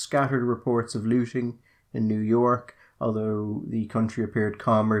 There were scattered reports of looting in New York, although the country appeared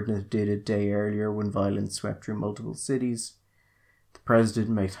calmer than it did a day earlier when violence swept through multiple cities. The president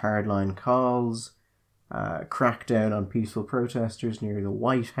makes hardline calls, crackdown on peaceful protesters near the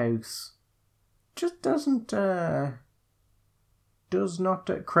White House. Just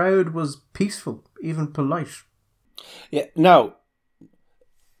crowd was peaceful, even polite. Yeah, now,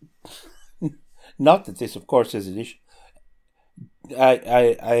 not that this, of course, is an issue.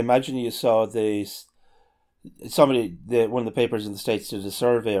 I imagine you saw one of the papers in the States did a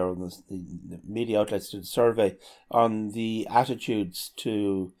survey, or the media outlets did a survey on the attitudes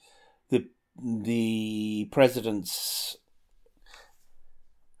to the president's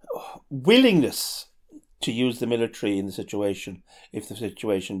willingness to use the military in the situation if the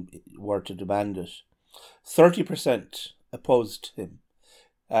situation were to demand it. 30% opposed him.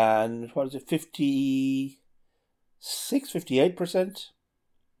 And what is it, 58%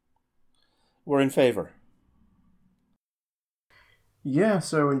 were in favour. Yeah,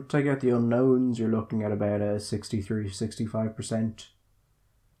 so when you take out the unknowns, you're looking at about a 63-65%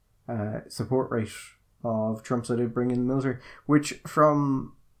 support rate of Trump's idea of bringing the military, which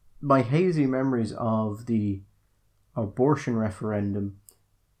from my hazy memories of the abortion referendum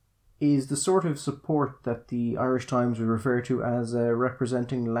is the sort of support that the Irish Times would refer to as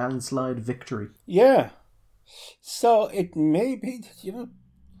representing landslide victory. Yeah. So it may be,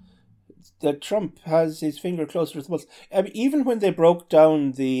 that Trump has his finger closer to the pulse. I mean, even when they broke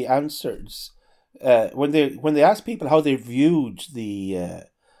down the answers, when they asked people how they viewed the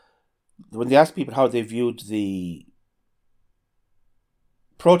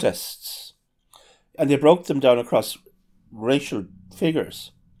protests, and they broke them down across racial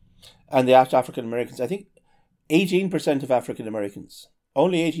figures, and they asked African Americans, I think 18% of African Americans,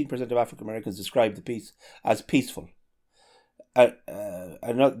 only 18% of African Americans described the peace as peaceful. Then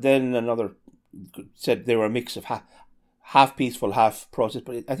another said they were a mix of half peaceful, half protest,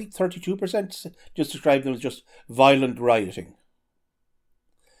 but I think 32% just described them as just violent rioting.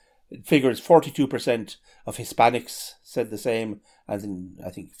 It figures 42% of Hispanics said the same, and then I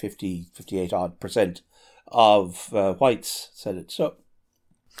think 58 odd percent of whites said it. So,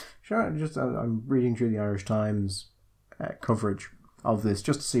 sure. I'm reading through the Irish Times coverage of this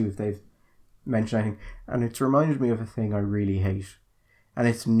just to see if they've mentioned anything, and it's reminded me of a thing I really hate, and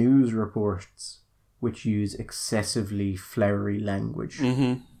it's news reports which use excessively flowery language.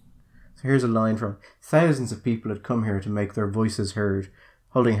 Mm-hmm. So here's a line from: "Thousands of people had come here to make their voices heard,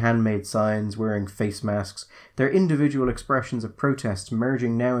 holding handmade signs, wearing face masks, their individual expressions of protest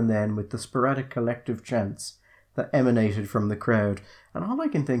merging now and then with the sporadic collective chants that emanated from the crowd." And all I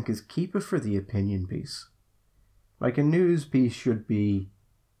can think is, keep it for the opinion piece. Like, a news piece should be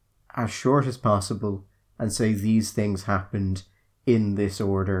as short as possible and say these things happened in this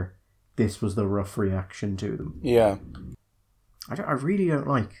order. This was the rough reaction to them. Yeah. I really don't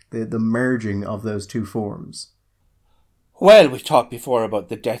like the merging of those two forms. Well, we've talked before about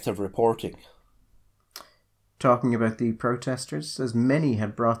the death of reporting. Talking about the protesters, as many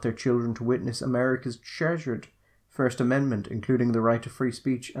had brought their children to witness America's treasured First Amendment, including the right to free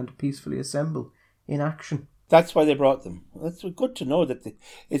speech and to peacefully assemble, in action. That's why they brought them. That's good to know that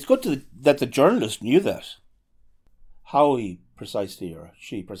it's good that the journalist knew that. How he precisely or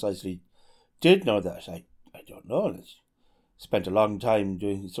she precisely did know that, I don't know. Spent a long time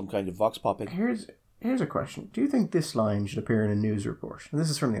doing some kind of vox popping. Here's a question. Do you think this line should appear in a news report? And this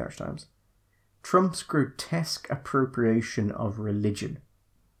is from the Irish Times. Trump's grotesque appropriation of religion.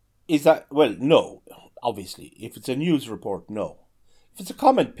 Is that... Well, no, obviously. If it's a news report, no. If it's a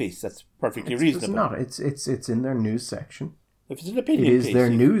comment piece, that's perfectly reasonable. It's not. It's in their news section. If it's an opinion piece... It is their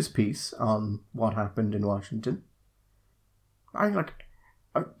news piece on what happened in Washington.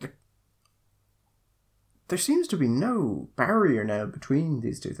 There seems to be no barrier now between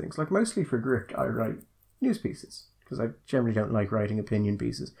these two things. Like, mostly for Grift, I write news pieces, because I generally don't like writing opinion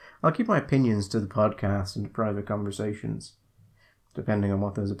pieces. I'll keep my opinions to the podcast and to private conversations, depending on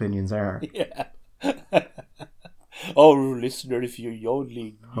what those opinions are. Yeah. Oh, listener, if you only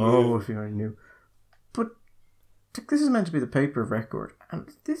knew. Oh, if you only knew. But this is meant to be the paper of record, and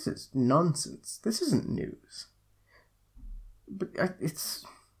this is nonsense. This isn't news. But I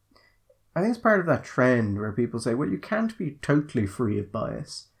think it's part of that trend where people say, well, you can't be totally free of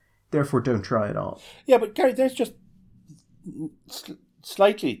bias, therefore don't try it all. Yeah, but Gary, there's just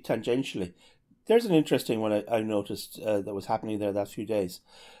slightly tangentially, there's an interesting one I noticed that was happening there that few days.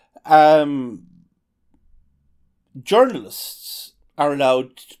 Journalists are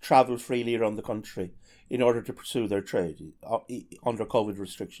allowed to travel freely around the country in order to pursue their trade under COVID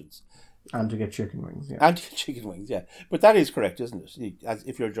restrictions. And to get chicken wings, yeah. And to get chicken wings, yeah. But that is correct, isn't it?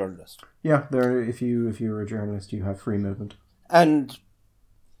 If you're a journalist. Yeah, if you're a journalist, you have free movement. And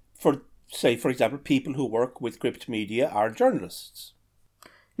for example, people who work with Gript Media are journalists.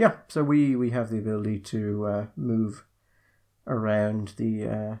 Yeah, so we have the ability to move around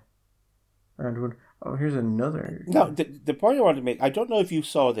the around one. Oh, here's another. Now, the point I want to make, I don't know if you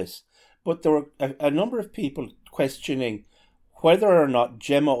saw this, but there were a number of people questioning whether or not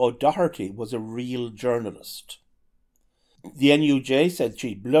Gemma O'Doherty was a real journalist. The NUJ said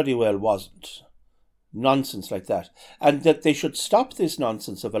she bloody well wasn't. Nonsense like that. And that they should stop this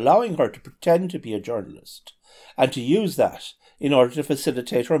nonsense of allowing her to pretend to be a journalist and to use that in order to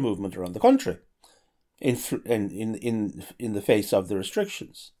facilitate her movement around the country in the face of the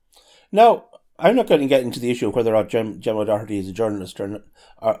restrictions. Now, I'm not going to get into the issue of whether or not Gemma O'Doherty is a journalist or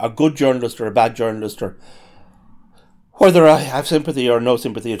a good journalist or a bad journalist, or whether I have sympathy or no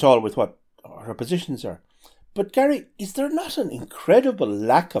sympathy at all with what her positions are. But Gary, is there not an incredible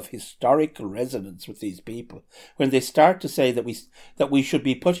lack of historical resonance with these people when they start to say that we should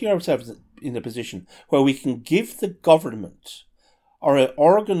be putting ourselves in a position where we can give the government or an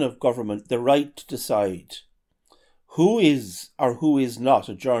organ of government the right to decide who is or who is not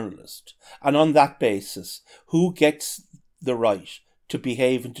a journalist, and on that basis, who gets the right to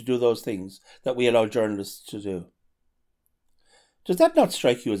behave and to do those things that we allow journalists to do? Does that not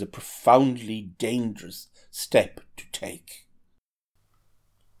strike you as a profoundly dangerous step to take?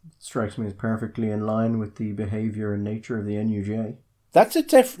 It strikes me as perfectly in line with the behaviour and nature of the NUJ. That's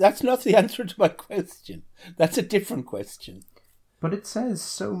not the answer to my question. That's a different question. But it says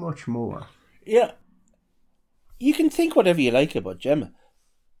so much more. Yeah. You can think whatever you like about Gemma,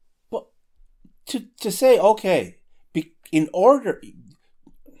 but to say, okay, in order,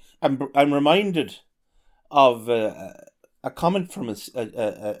 I'm reminded of a comment from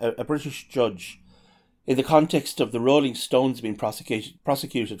a British judge in the context of the Rolling Stones being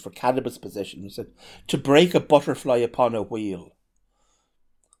prosecuted for cannabis possession. He said, "To break a butterfly upon a wheel."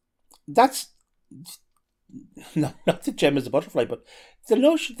 That's not that Gem is a butterfly, but the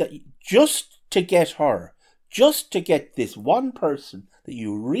notion that just to get this one person that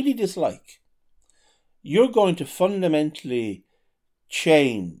you really dislike, you're going to fundamentally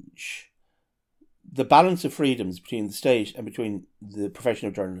change the balance of freedoms between the state and between the profession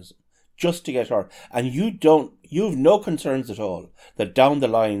of journalism, just to get her. And you've no concerns at all that down the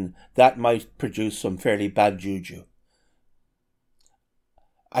line that might produce some fairly bad juju.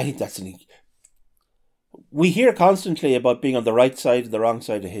 I think that's we hear constantly about being on the right side and the wrong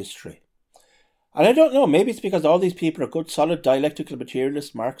side of history. And I don't know, maybe it's because all these people are good, solid, dialectical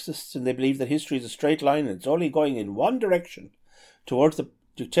materialist Marxists, and they believe that history is a straight line and it's only going in one direction, towards the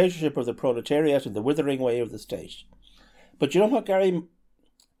dictatorship of the proletariat and the withering away of the state. But you know what, Gary?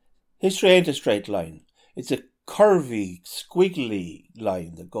 History ain't a straight line. It's a curvy, squiggly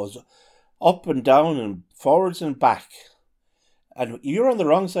line that goes up and down and forwards and back. And you're on the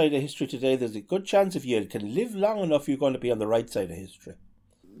wrong side of history today. There's a good chance if you can live long enough, you're going to be on the right side of history.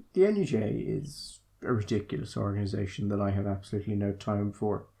 The NUJ is a ridiculous organisation that I have absolutely no time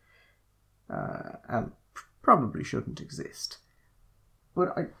for, and probably shouldn't exist.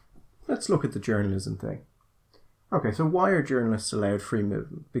 But let's look at the journalism thing. Okay, so why are journalists allowed free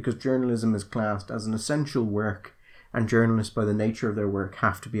movement? Because journalism is classed as an essential work, and journalists, by the nature of their work,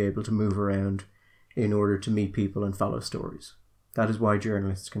 have to be able to move around in order to meet people and follow stories. That is why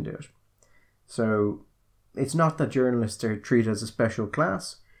journalists can do it. So it's not that journalists are treated as a special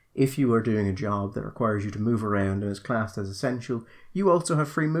class. If you are doing a job that requires you to move around and is classed as essential, you also have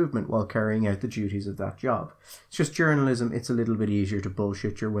free movement while carrying out the duties of that job. It's just journalism, it's a little bit easier to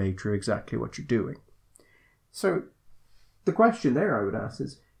bullshit your way through exactly what you're doing. So the question there I would ask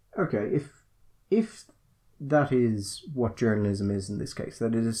is, okay, if that is what journalism is in this case,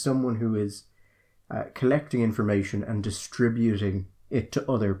 that it is someone who is collecting information and distributing it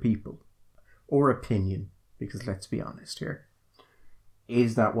to other people, or opinion, because let's be honest here,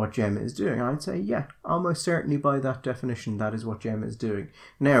 is that what Gemma is doing? I'd say, yeah, almost certainly by that definition, that is what Gemma is doing.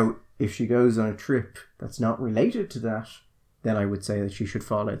 Now, if she goes on a trip that's not related to that, then I would say that she should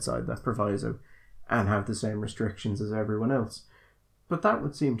fall outside that proviso and have the same restrictions as everyone else. But that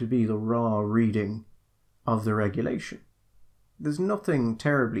would seem to be the raw reading of the regulation. There's nothing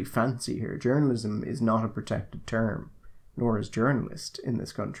terribly fancy here. Journalism is not a protected term, nor is journalist in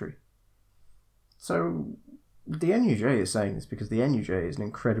this country. So the NUJ is saying this because the NUJ is an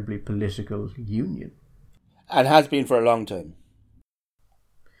incredibly political union. And has been for a long time.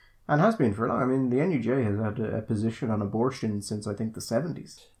 I mean, the NUJ has had a position on abortion since, I think, the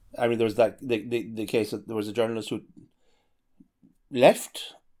 70s. I mean, there was the case that there was a journalist who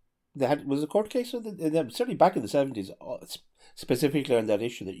left. Was a court case, certainly back in the 70s, specifically on that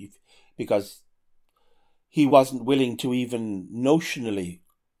issue, because he wasn't willing to even notionally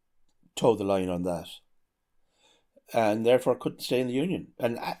toe the line on that, and therefore couldn't stay in the union.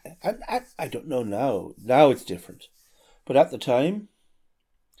 And I don't know now. Now it's different, but at the time,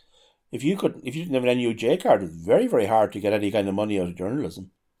 if you didn't have an NUJ card, it was very, very hard to get any kind of money out of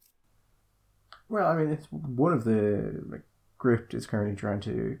journalism. Well, I mean, it's one of the Gript is currently trying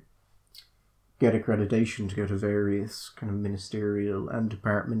to get accreditation to go to various kind of ministerial and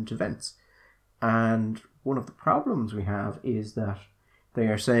department events. And one of the problems we have is that they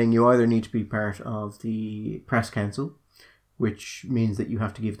are saying you either need to be part of the press council, which means that you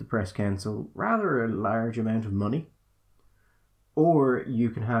have to give the press council rather a large amount of money, or you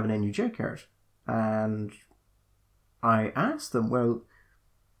can have an NUJ card. And I asked them, well,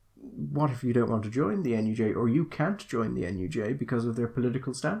 what if you don't want to join the NUJ, or you can't join the NUJ because of their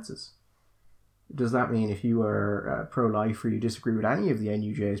political stances? Does that mean if you are pro-life or you disagree with any of the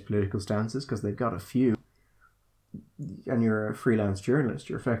NUJ's political stances, because they've got a few, and you're a freelance journalist,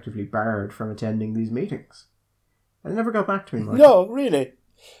 you're effectively barred from attending these meetings? And they never got back to me, Michael. No, really?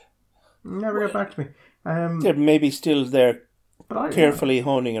 Never got back to me. They're maybe still there carefully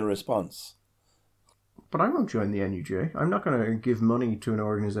honing a response. But I won't join the NUJ. I'm not going to give money to an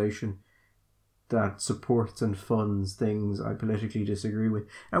organisation that supports and funds things I politically disagree with,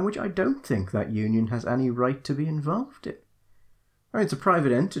 and which I don't think that union has any right to be involved in. I mean, it's a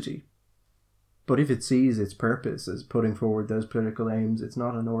private entity, but if it sees its purpose as putting forward those political aims, it's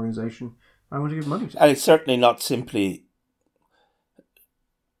not an organisation I want to give money to. And it's certainly not simply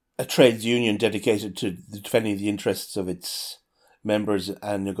a trades union dedicated to defending the interests of its members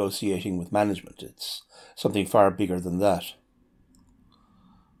and negotiating with management. It's something far bigger than that.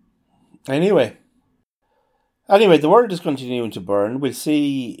 Anyway, Anyway, the world is continuing to burn. We'll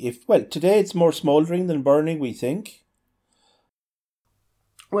see if... Well, today it's more smouldering than burning, we think.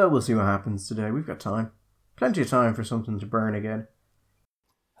 Well, we'll see what happens today. We've got time. Plenty of time for something to burn again.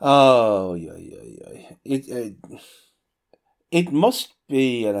 Oh, yeah. It must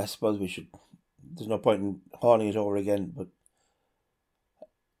be, and I suppose we should... There's no point in hauling it over again, but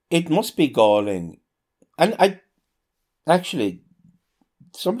it must be galling. And actually,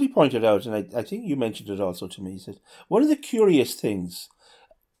 somebody pointed out, and I think you mentioned it also to me, said one of the curious things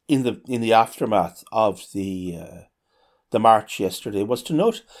in the aftermath of the march yesterday was to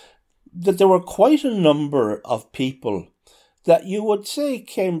note that there were quite a number of people that you would say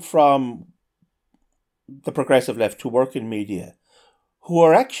came from the progressive left who work in media, who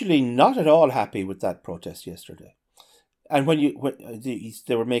are actually not at all happy with that protest yesterday. And when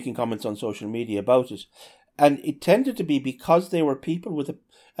they were making comments on social media about it, and it tended to be because they were people with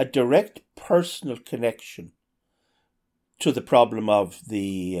a direct personal connection to the problem of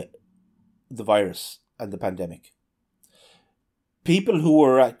the virus and the pandemic. People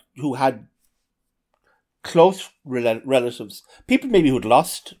who had close relatives, people maybe who'd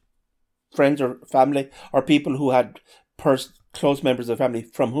lost friends or family, or people who had close members of the family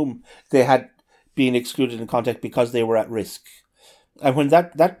from whom they had been excluded in contact because they were at risk. And when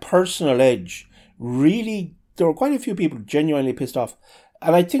that personal edge really, there were quite a few people genuinely pissed off.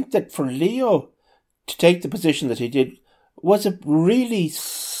 And I think that for Leo to take the position that he did was an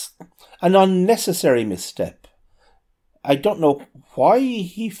unnecessary misstep. I don't know why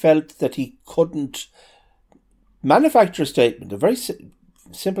he felt that he couldn't manufacture a statement, a very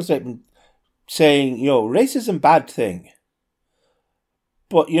simple statement saying, racism bad thing.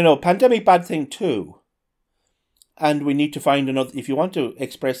 But, pandemic bad thing too. And we need to find another, if you want to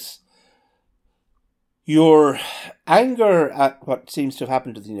express your anger at what seems to have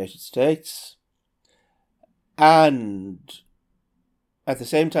happened to the United States, and at the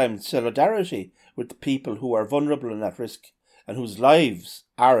same time solidarity with the people who are vulnerable and at risk and whose lives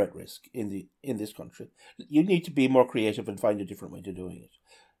are at risk in this country, you need to be more creative and find a different way to doing it.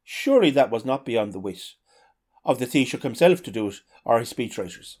 Surely that was not beyond the wit of the Taoiseach himself to do it, or his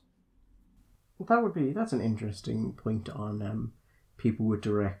speechwriters. That's an interesting point on people with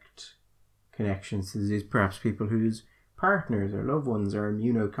direct connections to disease, perhaps people whose partners or loved ones are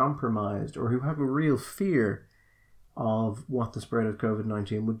immunocompromised, or who have a real fear of what the spread of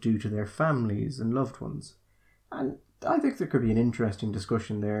COVID-19 would do to their families and loved ones. And I think there could be an interesting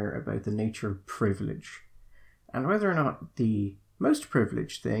discussion there about the nature of privilege, and whether or not the most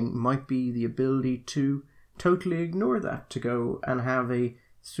privileged thing might be the ability to totally ignore that, to go and have a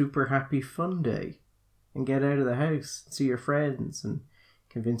super happy fun day and get out of the house, see your friends and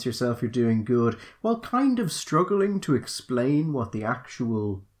convince yourself you're doing good, while kind of struggling to explain what the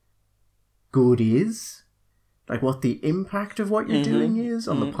actual good is, like what the impact of what you're doing is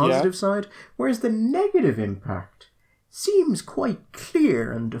on the positive side, whereas the negative impact seems quite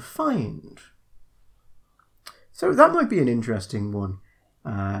clear and defined. So that might be an interesting one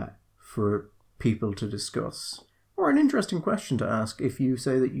for people to discuss, or an interesting question to ask if you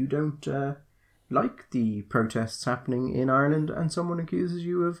say that you don't like the protests happening in Ireland and someone accuses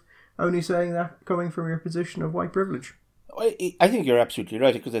you of only saying that coming from your position of white privilege. I think you're absolutely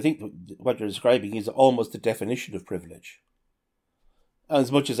right, because I think what you're describing is almost the definition of privilege.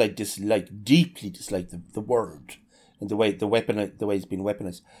 As much as I deeply dislike the word and the way it's been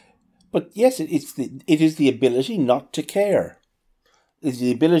weaponized, but yes, it is the ability not to care. It's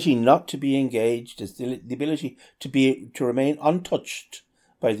the ability not to be engaged. It's the ability to remain untouched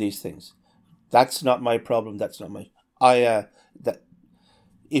by these things. That's not my problem. That's not my... that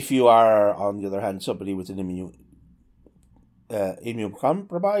if you are, on the other hand, somebody with an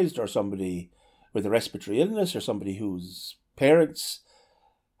immunocompromised, or somebody with a respiratory illness, or somebody whose parents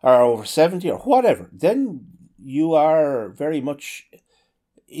are over 70 or whatever, then you are very much,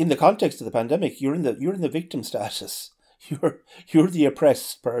 in the context of the pandemic, you're in the victim status. You're the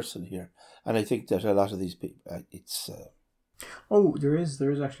oppressed person here, and I think that a lot of these people, it's. There is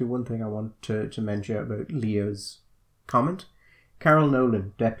actually one thing I want to mention about Leo's comment. Carol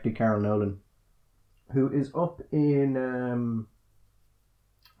Nolan, Deputy Carol Nolan, who is up in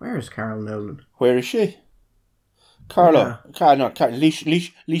where is Carol Nolan? Where is she? Carlo, Laois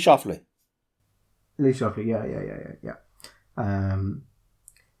Offaly. Laois Offaly, yeah.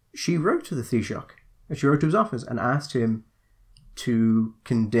 She wrote to the Taoiseach. She wrote to his office and asked him to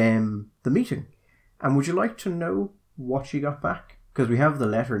condemn the meeting. And would you like to know what she got back? Because we have the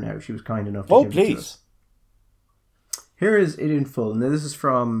letter now. She was kind enough to give it to us. Here is it in full. Now, this is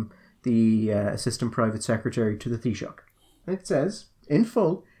from the Assistant Private Secretary to the Taoiseach. It says, in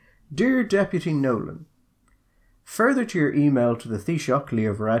full, "Dear Deputy Nolan, Further to your email to the Taoiseach,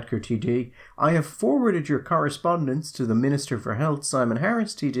 Leo Varadkar TD, I have forwarded your correspondence to the Minister for Health, Simon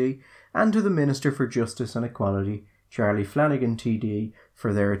Harris TD, and to the Minister for Justice and Equality, Charlie Flanagan TD,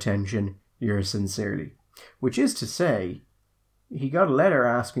 for their attention. Yours sincerely. Which is to say, he got a letter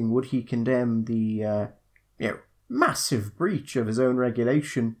asking would he condemn the massive breach of his own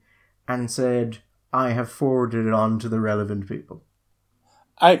regulation, and said, I have forwarded it on to the relevant people.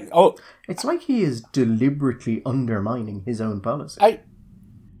 It's like he is deliberately undermining his own policy. I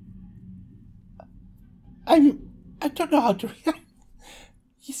don't know how to react.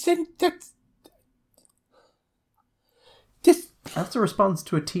 You said that's a response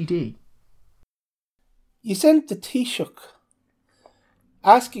to a TD. You sent the Taoiseach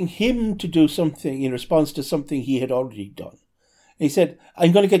asking him to do something in response to something he had already done. He said,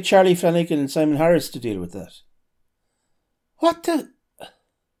 I'm going to get Charlie Flanagan and Simon Harris to deal with that.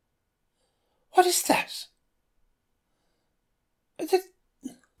 What is that?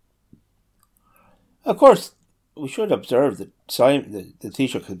 Of course, we should observe that the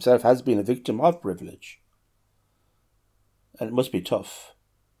Taoiseach himself has been a victim of privilege. And it must be tough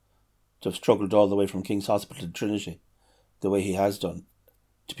to have struggled all the way from King's Hospital to Trinity, the way he has done,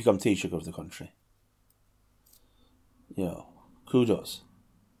 to become Taoiseach of the country. Kudos.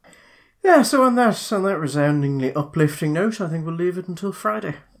 Yeah, so on that resoundingly uplifting note, I think we'll leave it until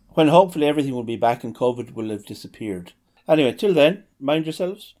Friday, when hopefully everything will be back and COVID will have disappeared. Anyway, till then, mind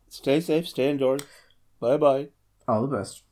yourselves, stay safe, stay indoors. Bye-bye. All the best.